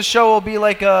keep doing the show. It'll be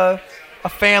like a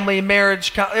family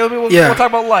marriage. We'll talk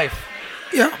about life.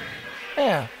 Yeah.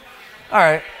 Yeah. All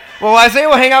right. Well, Isaiah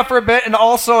will hang out for a bit, and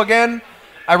also again,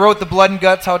 I wrote The Blood and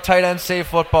Guts: How Tight Ends Save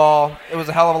Football. It was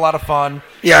a hell of a lot of fun.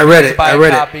 Yeah, I read it. Buy a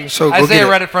copy. So Isaiah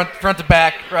read it front to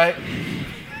back, right?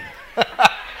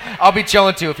 I'll be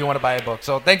chilling too if you want to buy a book.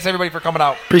 So thanks everybody for coming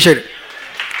out. Appreciate it.